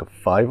 6, so it's got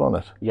 5 on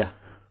it. Yeah.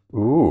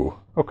 Ooh,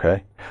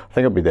 okay. I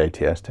think it'll be the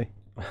ATST.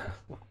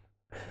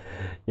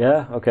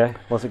 Yeah, okay.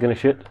 What's it going to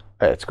shoot?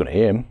 It's going to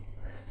aim.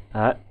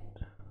 Alright.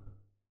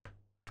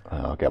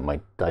 I'll get my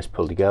dice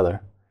pulled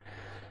together.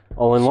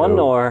 All in one,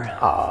 or?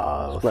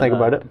 I'll think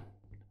about it.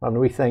 I'm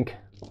going to rethink.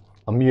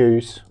 I'll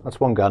muse. That's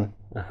 1 gun.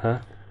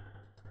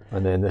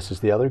 And then this is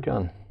the other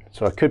gun.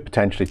 So I could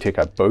potentially take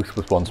out both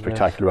with 1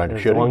 spectacular round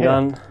of shooting. 1 here.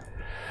 gun.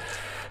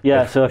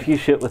 Yeah, so if you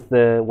shoot with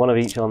the 1 of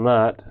each on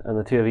that, and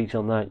the 2 of each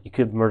on that, you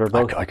could murder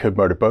both. I could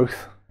murder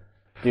both.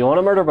 Do you want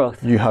to murder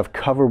both? You have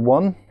cover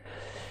 1.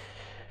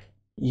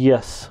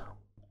 Yes.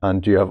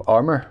 And do you have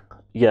armor?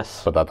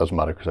 Yes. But that doesn't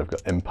matter because I've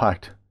got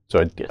impact.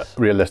 So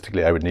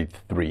realistically, I would need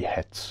 3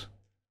 hits.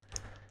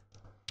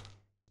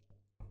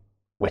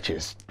 Which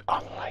is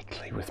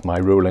unlikely with my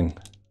rolling.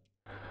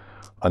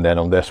 And then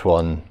on this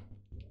one,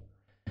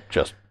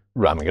 just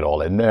ramming it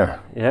all in there.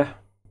 Yeah.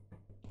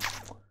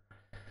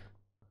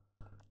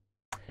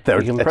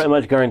 You can pretty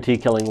much guarantee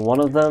killing 1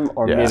 of them,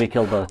 or maybe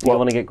kill both. You don't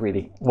want to get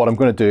greedy. What I'm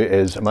going to do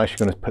is I'm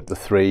actually going to put the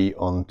 3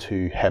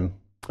 onto him.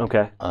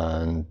 Okay.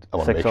 And I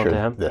want to 6 make sure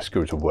him. this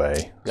goes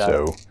away. Got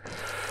so it.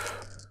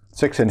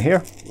 6 in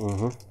here.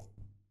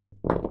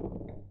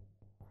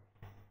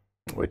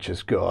 Which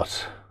has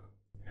got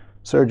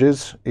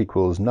surges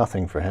equals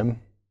nothing for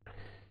him.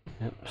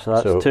 Yep. So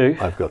that's 2.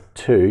 I've got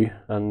 2.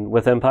 And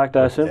with impact,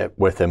 I assume?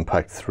 With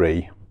impact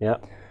 3. Yeah.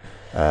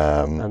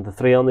 And the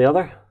 3 on the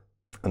other?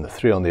 And the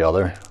 3 on the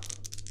other.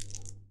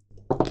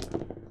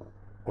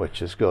 Which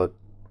has got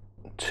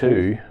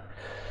 2.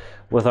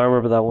 with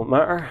armor, but that won't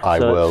matter. I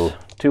so will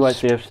it's 2 white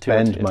saves, 2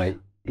 red spend saves. my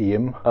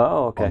aim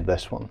okay. on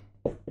this one.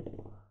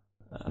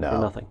 No, for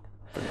nothing.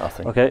 For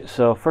nothing. Okay,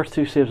 so first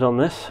 2 saves on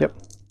this. Yep.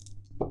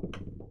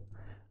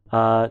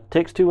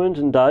 Takes 2 wounds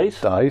and dies.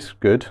 Dies,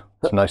 good.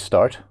 It's a nice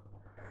start.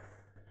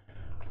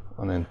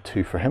 And then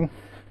 2 for him.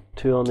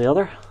 2 on the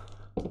other.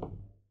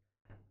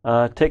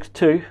 Takes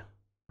 2.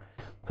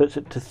 Puts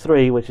it to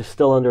 3, which is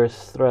still under his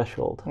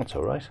threshold. That's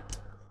all right.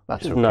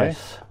 That's Which is okay.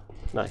 nice.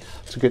 Nice.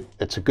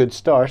 It's a good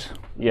start.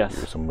 Yes.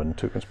 Give some wind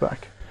tokens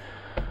back.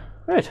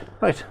 Right.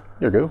 Right.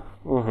 Your go.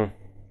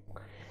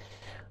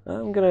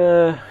 I'm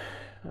gonna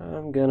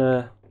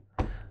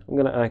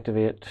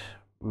activate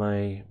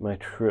my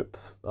troop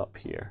up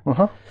here.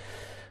 Uh-huh.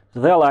 So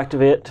they'll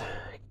activate.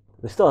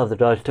 They still have the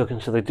dodge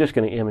token, so they're just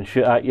gonna aim and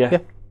shoot at you.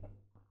 Yep.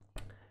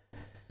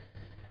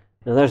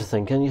 Now there's the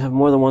thing, can you have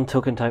more than 1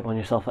 token type on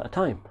yourself at a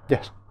time?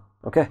 Yes.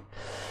 Okay.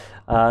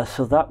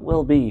 So that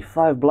will be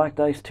 5 black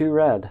dice, 2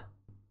 red.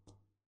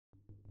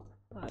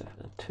 5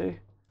 and 2.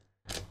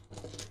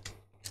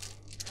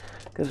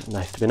 Because it's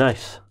nice to be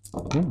nice.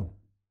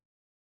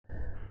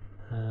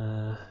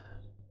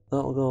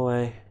 That'll go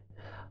away.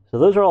 So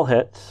those are all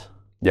hits.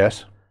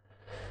 Yes.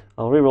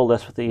 I'll re-roll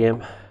this with the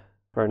aim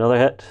for another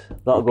hit.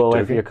 That'll go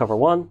away for your cover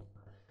 1.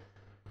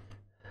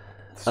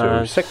 So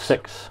and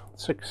 6.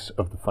 6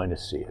 of the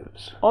finest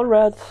saves. on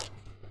reds.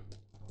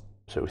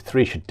 So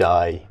 3 should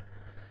die,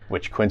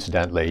 which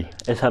coincidentally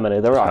Is how many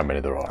there are. how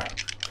many there are.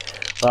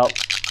 Well.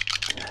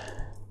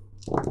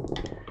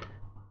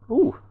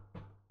 Ooh.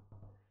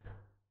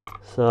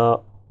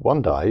 So.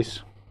 1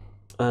 dies.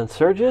 And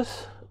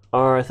surges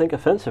are, I think,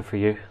 offensive for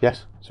you.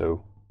 Yes.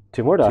 So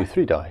 2 more die. 2,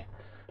 3 die.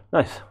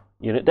 Nice.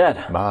 Unit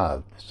dead.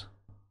 Maths.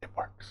 It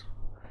works.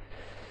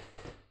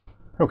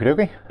 Okie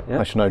dokie. Yep.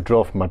 I shall now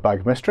draw from my bag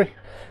of mystery.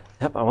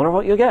 Yep, I wonder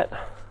what you'll get.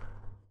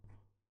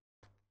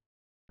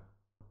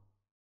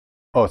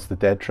 Oh, it's the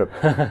dead trip.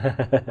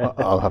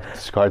 I'll have to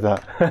discard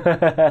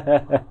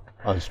that.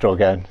 I'll just draw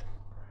again.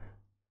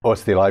 Oh,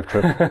 it's the alive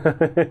trip.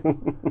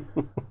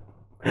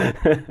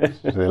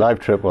 So the alive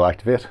trip will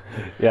activate.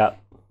 Yeah.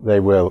 They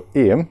will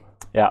aim.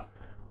 Yeah.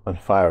 And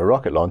fire a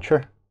rocket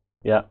launcher.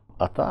 Yeah.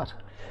 At that.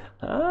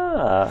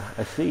 Ah,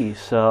 I see.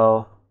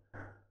 So,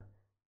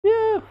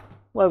 yeah,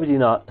 why would you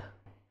not?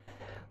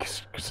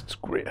 Because it's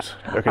great.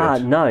 Look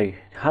at it. No.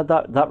 Had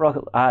that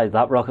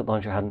rocket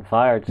launcher hadn't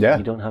fired, so Yeah.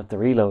 you don't have to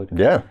reload.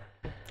 Yeah.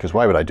 Because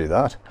why would I do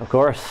that? Of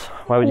course.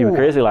 Why would you be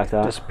crazy like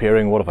that?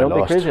 Disappearing. What have I Don't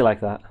lost? be crazy like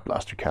that.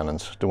 Blaster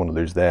cannons. Don't want to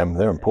lose them.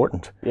 They're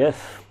important. Yes.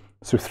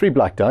 So 3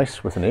 black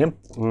dice with an aim.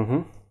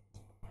 Mm-hmm.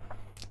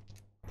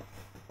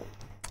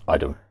 I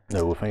don't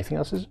know if anything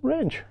else is in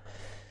range.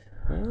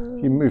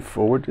 You moved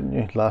forward, didn't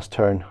you, last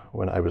turn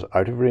when I was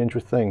out of range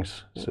with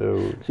things?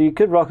 So you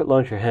could rocket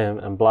launcher him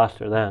and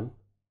blaster them.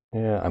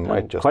 yeah, I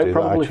might just quite do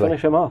probably that actually.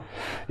 finish him off.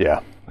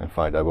 Yeah, in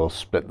fact, I will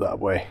split that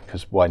way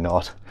because why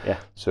not? Yeah.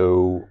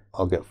 So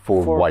I'll get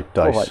 4 white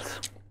 4 dice, whites.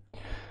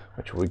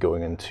 which will be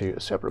going into a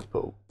separate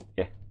pool.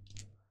 Yeah.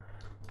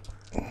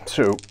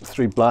 So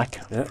 3 black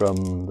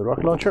from the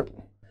rocket launcher.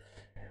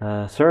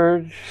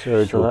 Surge.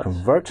 Surge so will that's-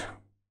 convert.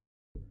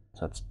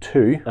 So that's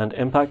 2. And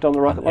impact on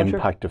the rocket An launcher.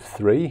 impact of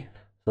 3.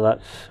 So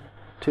that's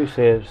 2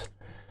 saves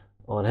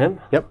on him.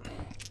 Yep.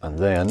 And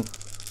then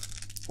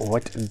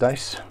white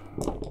dice.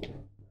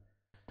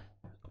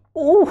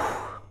 Ooh.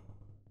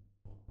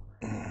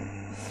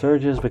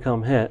 Surges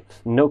become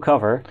hits. No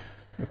cover.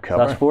 No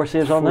cover. That's 4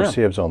 saves on 4 them.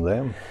 saves on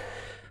them.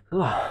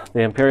 The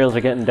Imperials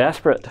are getting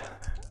desperate.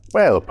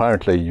 Well,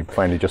 apparently you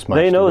finally just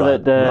managed They know to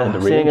that land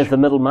the seeing range. as the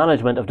middle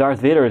management of Darth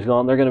Vader is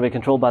gone, they're going to be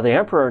controlled by the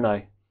Emperor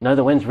now. Now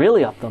the wind's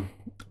really up them.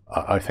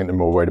 I think they're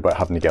more worried about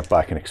having to get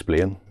back and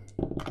explain.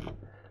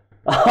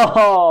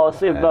 Oh,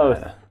 save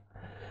both.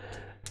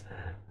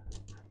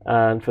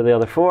 And for the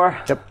other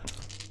 4, Yep.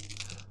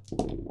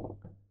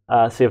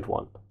 saved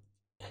 1.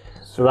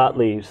 So that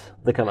leaves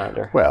the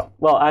commander. Well,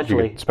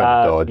 Actually, could spend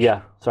the dodge.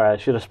 yeah. Sorry, I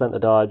should have spent the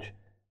dodge,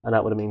 and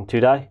that would have been 2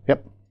 die.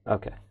 Yep.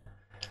 Okay.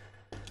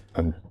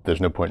 And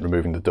there's no point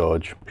removing the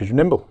dodge because you're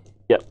nimble.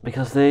 Yep,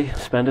 because they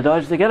spend a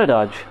dodge, they get a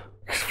dodge.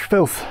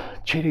 Filth.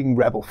 Cheating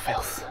rebel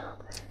filth.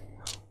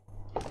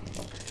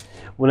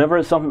 Whenever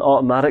it's something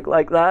automatic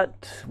like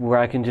that, where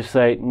I can just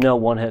say, no,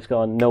 1 hit's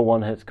gone, no,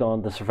 1 hit's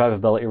gone, the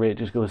survivability rate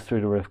just goes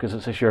through the roof because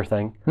it's a sure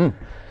thing.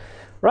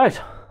 Right.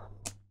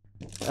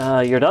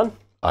 You're done?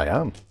 I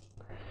am.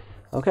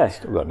 Okay.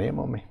 Still got a name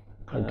on me.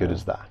 How good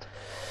is that?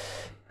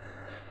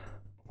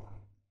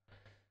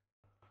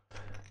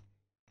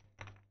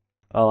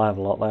 I have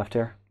a lot left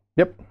here.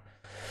 Yep.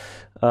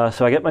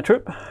 So I get my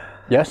troop.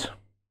 Yes.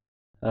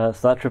 So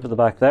that troop at the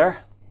back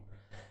there.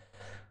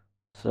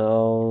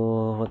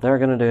 So what they're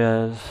going to do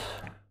is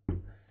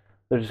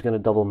they're just going to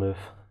double move.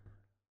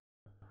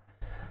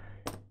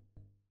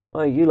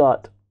 Oh, you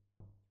lot.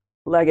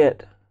 Leg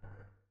it.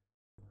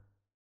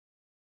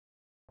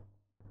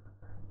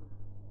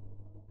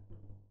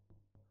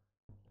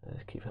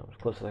 Just keep him as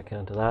close as I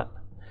can to that.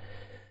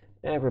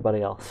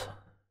 Everybody else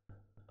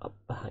up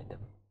behind him.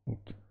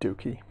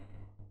 Dookie.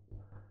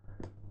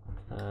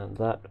 And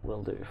that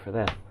will do for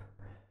them.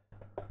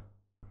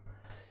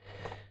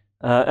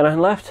 Anything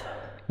left?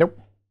 Nope.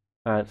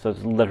 Alright, so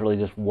it's literally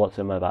just what's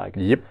in my bag.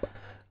 Yep.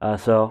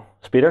 So,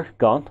 speeder,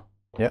 gone.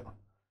 Yep.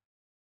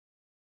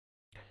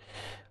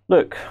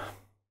 Luke.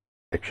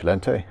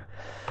 Excelente.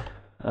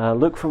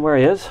 Luke from where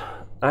he is,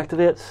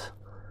 activates,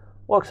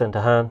 walks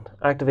into hand,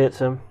 activates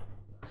him,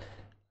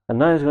 and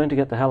now he's going to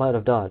get the hell out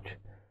of dodge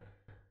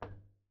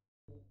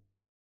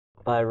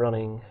by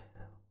running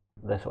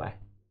this way.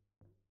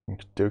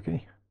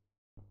 Dookie.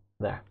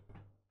 There.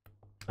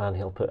 And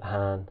he'll put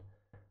hand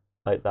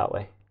out that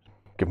way.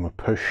 Give him a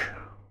push.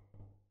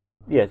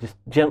 Yeah, just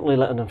gently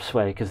letting him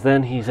sway, because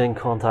then he's in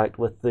contact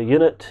with the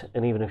unit,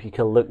 and even if you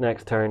kill Luke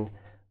next turn,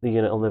 the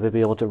unit will maybe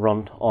be able to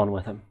run on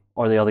with him,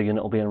 or the other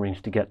unit will be in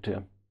range to get to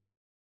him.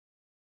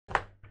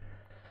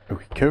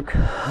 Okey cook.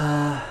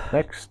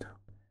 Next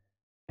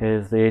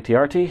is the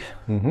ATRT.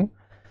 Mm-hmm.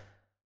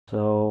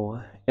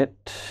 So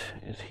it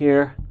is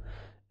here.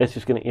 It's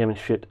just going to aim and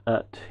shoot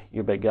at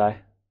your big guy,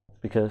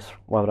 because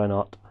why would I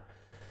not?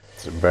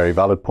 It's a very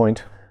valid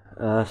point.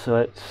 So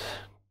it's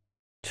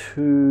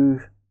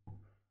two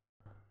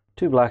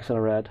blacks and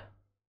a red.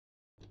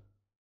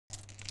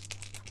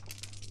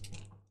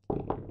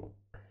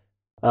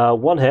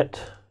 One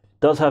hit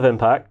does have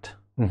impact.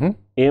 Mm-hmm.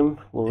 Aim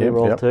will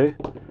reroll 2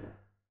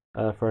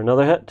 for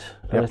another hit,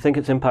 and I think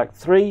it's impact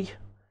 3.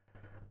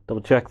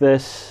 Double check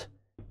this.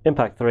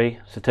 Impact 3,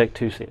 so take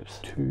 2 saves.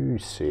 2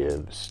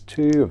 saves.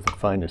 2 of the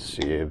finest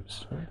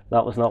saves.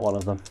 That was not one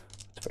of them.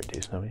 It's very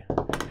decent of you.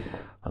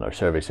 And our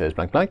survey says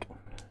blank blank.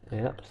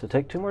 Yeah, so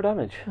take 2 more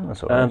damage.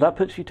 That's all right. And that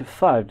puts you to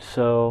 5,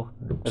 so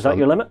is that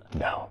your limit?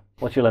 No.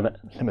 What's your limit?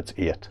 Limit's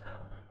 8.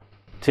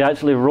 So you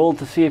actually rolled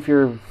to see if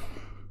you're...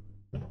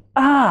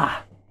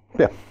 Ah!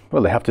 Yeah,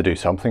 well, they have to do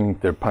something.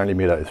 They're apparently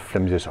made out of the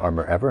flimsiest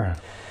armour ever.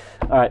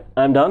 Alright,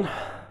 I'm done.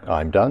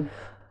 I'm done.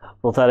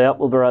 We'll tidy up,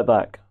 we'll be right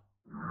back.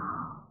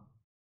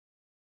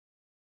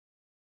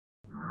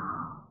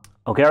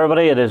 Okay,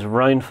 everybody, it is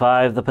round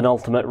 5, the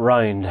penultimate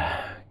round.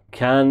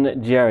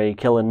 Can Gerry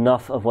kill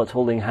enough of what's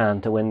holding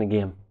hand to win the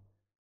game?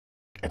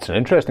 It's an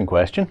interesting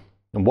question,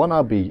 and one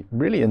I'll be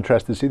really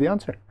interested to see the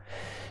answer.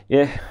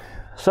 Yeah,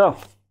 so,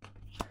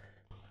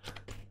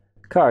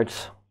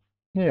 cards.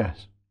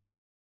 Yes.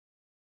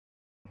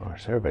 Our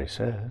survey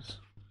says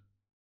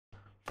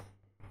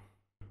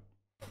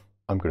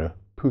I'm going to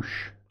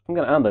push. I'm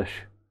going to ambush.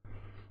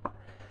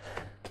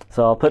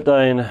 So I'll put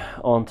down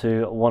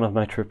onto one of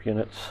my troop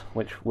units,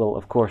 which will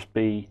of course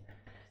be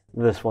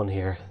this one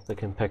here that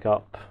can pick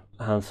up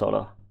hand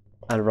soda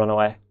and run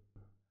away.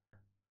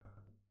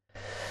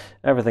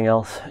 Everything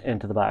else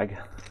into the bag.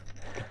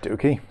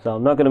 Dookie. So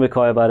I'm not going to be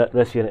coy about it.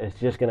 This unit is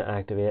just going to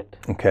activate.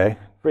 Okay.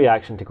 Free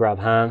action to grab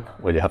hand.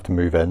 Well, you have to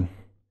move in,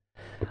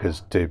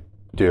 because to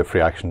do a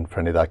free action for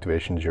any of the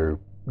activations, your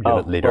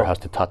unit leader has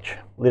to touch.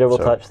 Leader will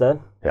touch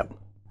then. Yep.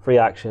 Free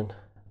action,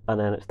 and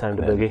then it's time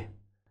to boogie.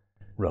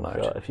 Run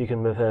out. So if you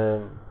can move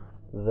him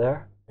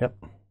there. Yep.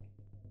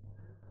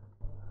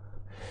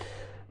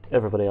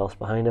 Everybody else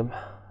behind him.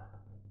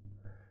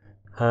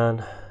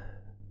 Han,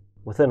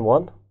 within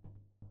 1,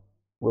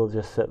 we'll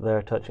just sit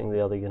there touching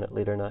the other unit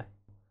leader now.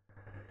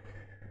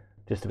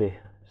 Just to be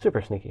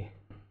super sneaky.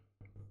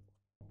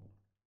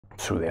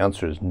 So the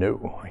answer is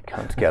no, I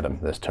can't get him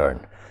this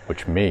turn,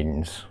 which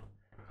means...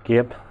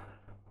 Gabe?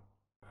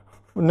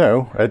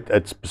 No,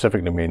 it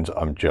specifically means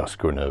I'm just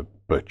going to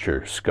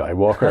butcher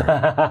Skywalker.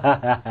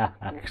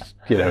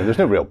 You know, there's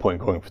no real point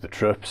going for the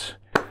troops.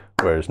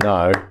 Whereas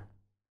now...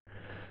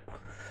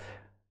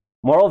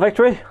 Moral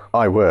victory?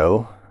 I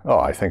will. Oh,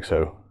 I think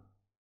so.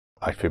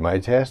 I feel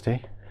mighty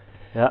tasty.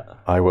 Yeah.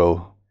 I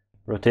will...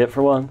 Rotate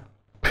for 1.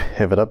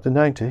 Pivot up to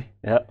 90.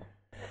 Yep.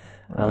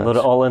 And load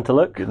it all into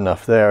Luke. Good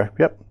enough there.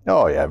 Yep.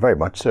 Oh yeah, very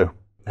much so.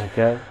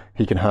 Okay.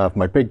 He can have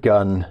my big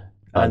gun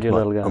and your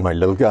little gun. And my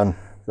little gun.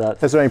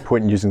 That's... Is there any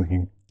point in using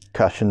the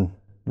concussion?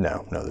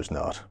 No, there's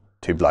not.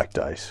 2 black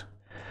dice.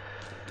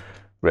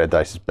 Red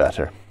dice is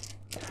better.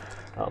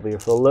 That'll be your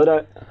full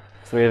loadout.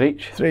 3 of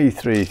each. 3,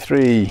 3,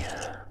 3.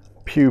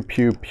 Pew,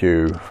 pew,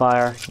 pew.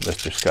 Fire.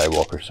 Mr.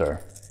 Skywalker, sir.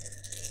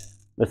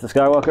 Mr.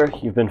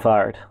 Skywalker, you've been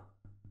fired.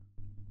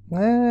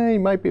 He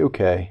might be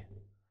okay.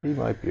 He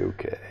might be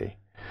okay.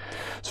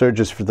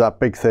 Surges for that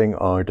big thing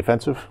are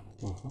defensive.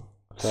 Mm-hmm.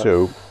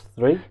 So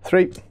 3?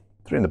 3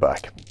 in the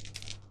back.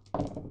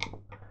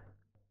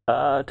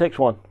 Takes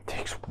 1.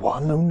 Takes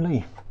 1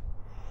 only.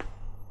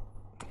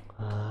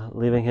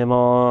 Leaving him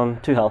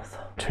on 2 health.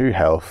 2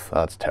 health,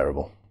 that's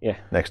terrible. Yeah.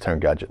 Next turn,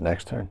 gadget,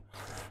 next turn.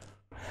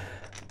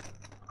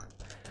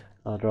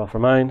 I'll draw for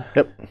mine.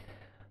 Yep.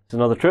 It's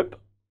another troop.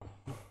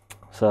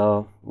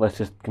 So let's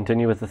just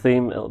continue with the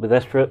theme. It'll be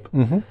this troop.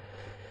 Mm-hmm.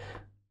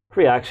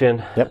 Free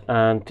action. Yep.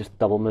 And just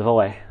double move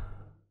away.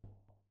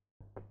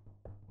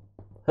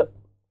 Hup.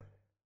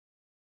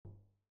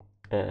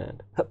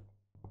 And hup.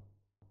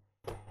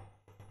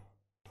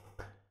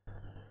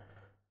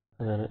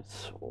 And then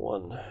it's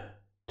 1,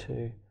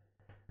 2,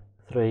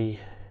 3,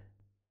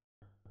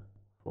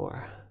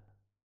 4.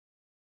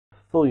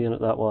 Full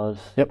unit that was.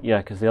 Yep. Yeah,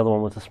 because the other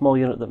one was a small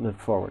unit that moved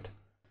forward.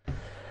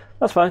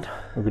 That's fine.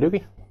 Okie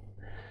dokie.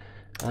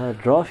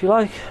 Draw if you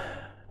like.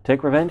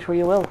 Take revenge where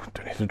you will.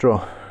 Don't need to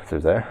draw. They're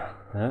there.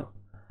 Yeah.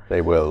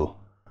 They will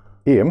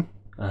aim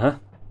Uh-huh.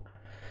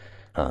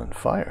 and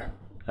fire.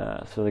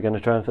 So they're going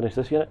to try and finish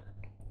this unit.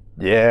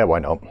 Yeah, why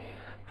not?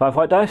 5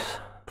 white dice.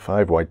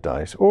 5 white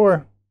dice.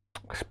 Or,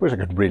 I suppose I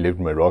could reload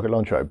my rocket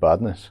launcher out of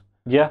badness.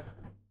 Yeah.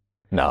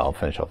 No, I'll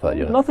finish off that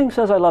unit. Nothing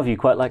says I love you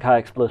quite like high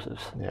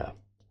explosives. Yeah.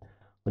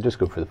 We'll just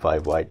go for the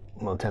 5 white.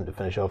 We'll attempt to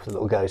finish off the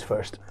little guys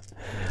first.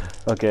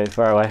 Okay,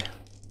 far away.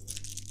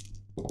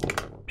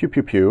 Pew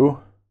pew pew.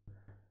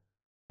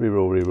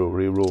 Reroll, reroll,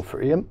 reroll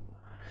for aim.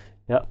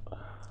 Yep.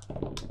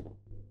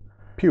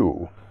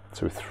 Pew.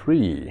 So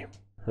 3.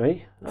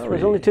 3. Oh, 3.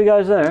 there's only 2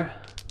 guys there.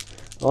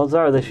 Odds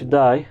are they should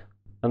die.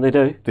 And they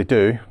do. They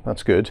do.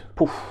 That's good.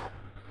 Poof.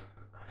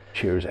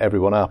 Cheers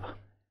everyone up.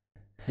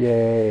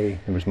 Yay.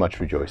 There was much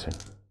rejoicing.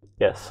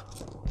 Yes.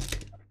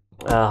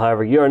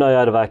 However, you're now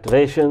out of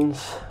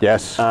activations.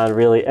 Yes. And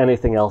really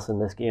anything else in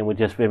this game would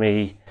just be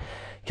me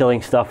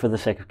killing stuff for the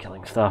sake of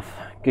killing stuff.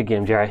 Good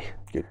game, Gerry.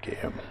 Good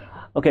game.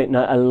 Okay,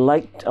 now I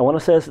want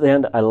to say this at the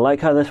end, I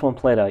like how this one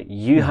played out.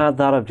 You had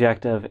that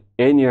objective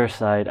in your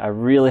side. I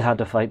really had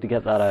to fight to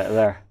get that out of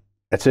there.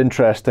 It's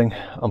interesting.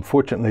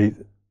 Unfortunately,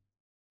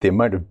 the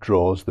amount of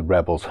draws the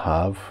rebels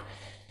have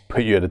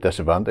put you at a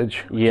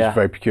disadvantage, which is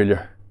very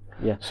peculiar.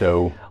 Yeah.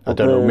 So, I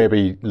don't know,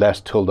 maybe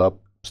less tooled up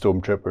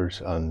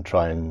stormtroopers and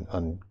try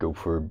and go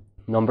for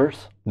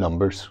numbers,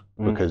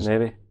 because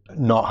maybe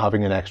not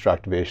having an extra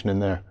activation in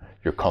there,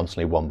 you're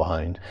constantly one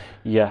behind.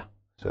 Yeah.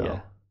 So, yeah.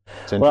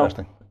 It's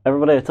interesting. Well,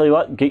 everybody, I tell you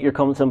what, get your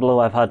comments in below.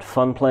 I've had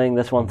fun playing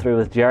this one through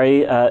with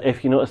Gerry.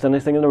 If you noticed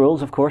anything in the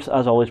rules, of course,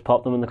 as always,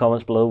 pop them in the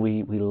comments below.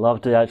 We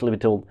love to actually be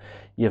told,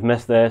 you've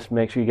missed this,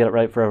 make sure you get it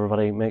right for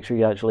everybody, make sure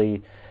you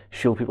actually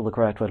show people the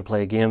correct way to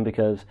play a game,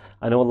 because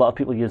I know a lot of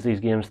people use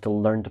these games to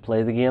learn to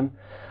play the game.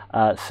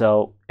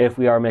 So if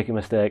we are making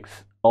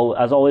mistakes,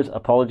 as always,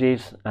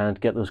 apologies, and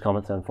get those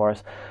comments in for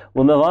us.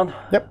 We'll move on.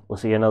 Yep. We'll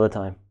see you another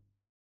time.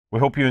 We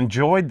hope you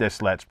enjoyed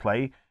this Let's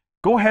Play.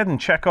 Go ahead and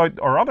check out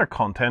our other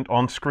content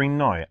on screen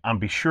now, and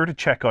be sure to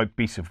check out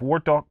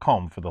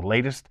beastsofwar.com for the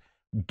latest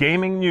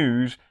gaming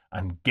news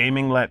and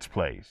gaming Let's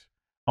Plays.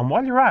 And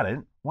while you're at it,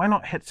 why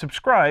not hit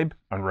subscribe,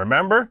 and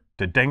remember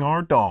to ding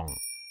our dong.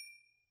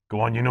 Go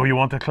on, you know you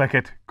want to click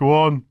it. Go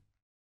on.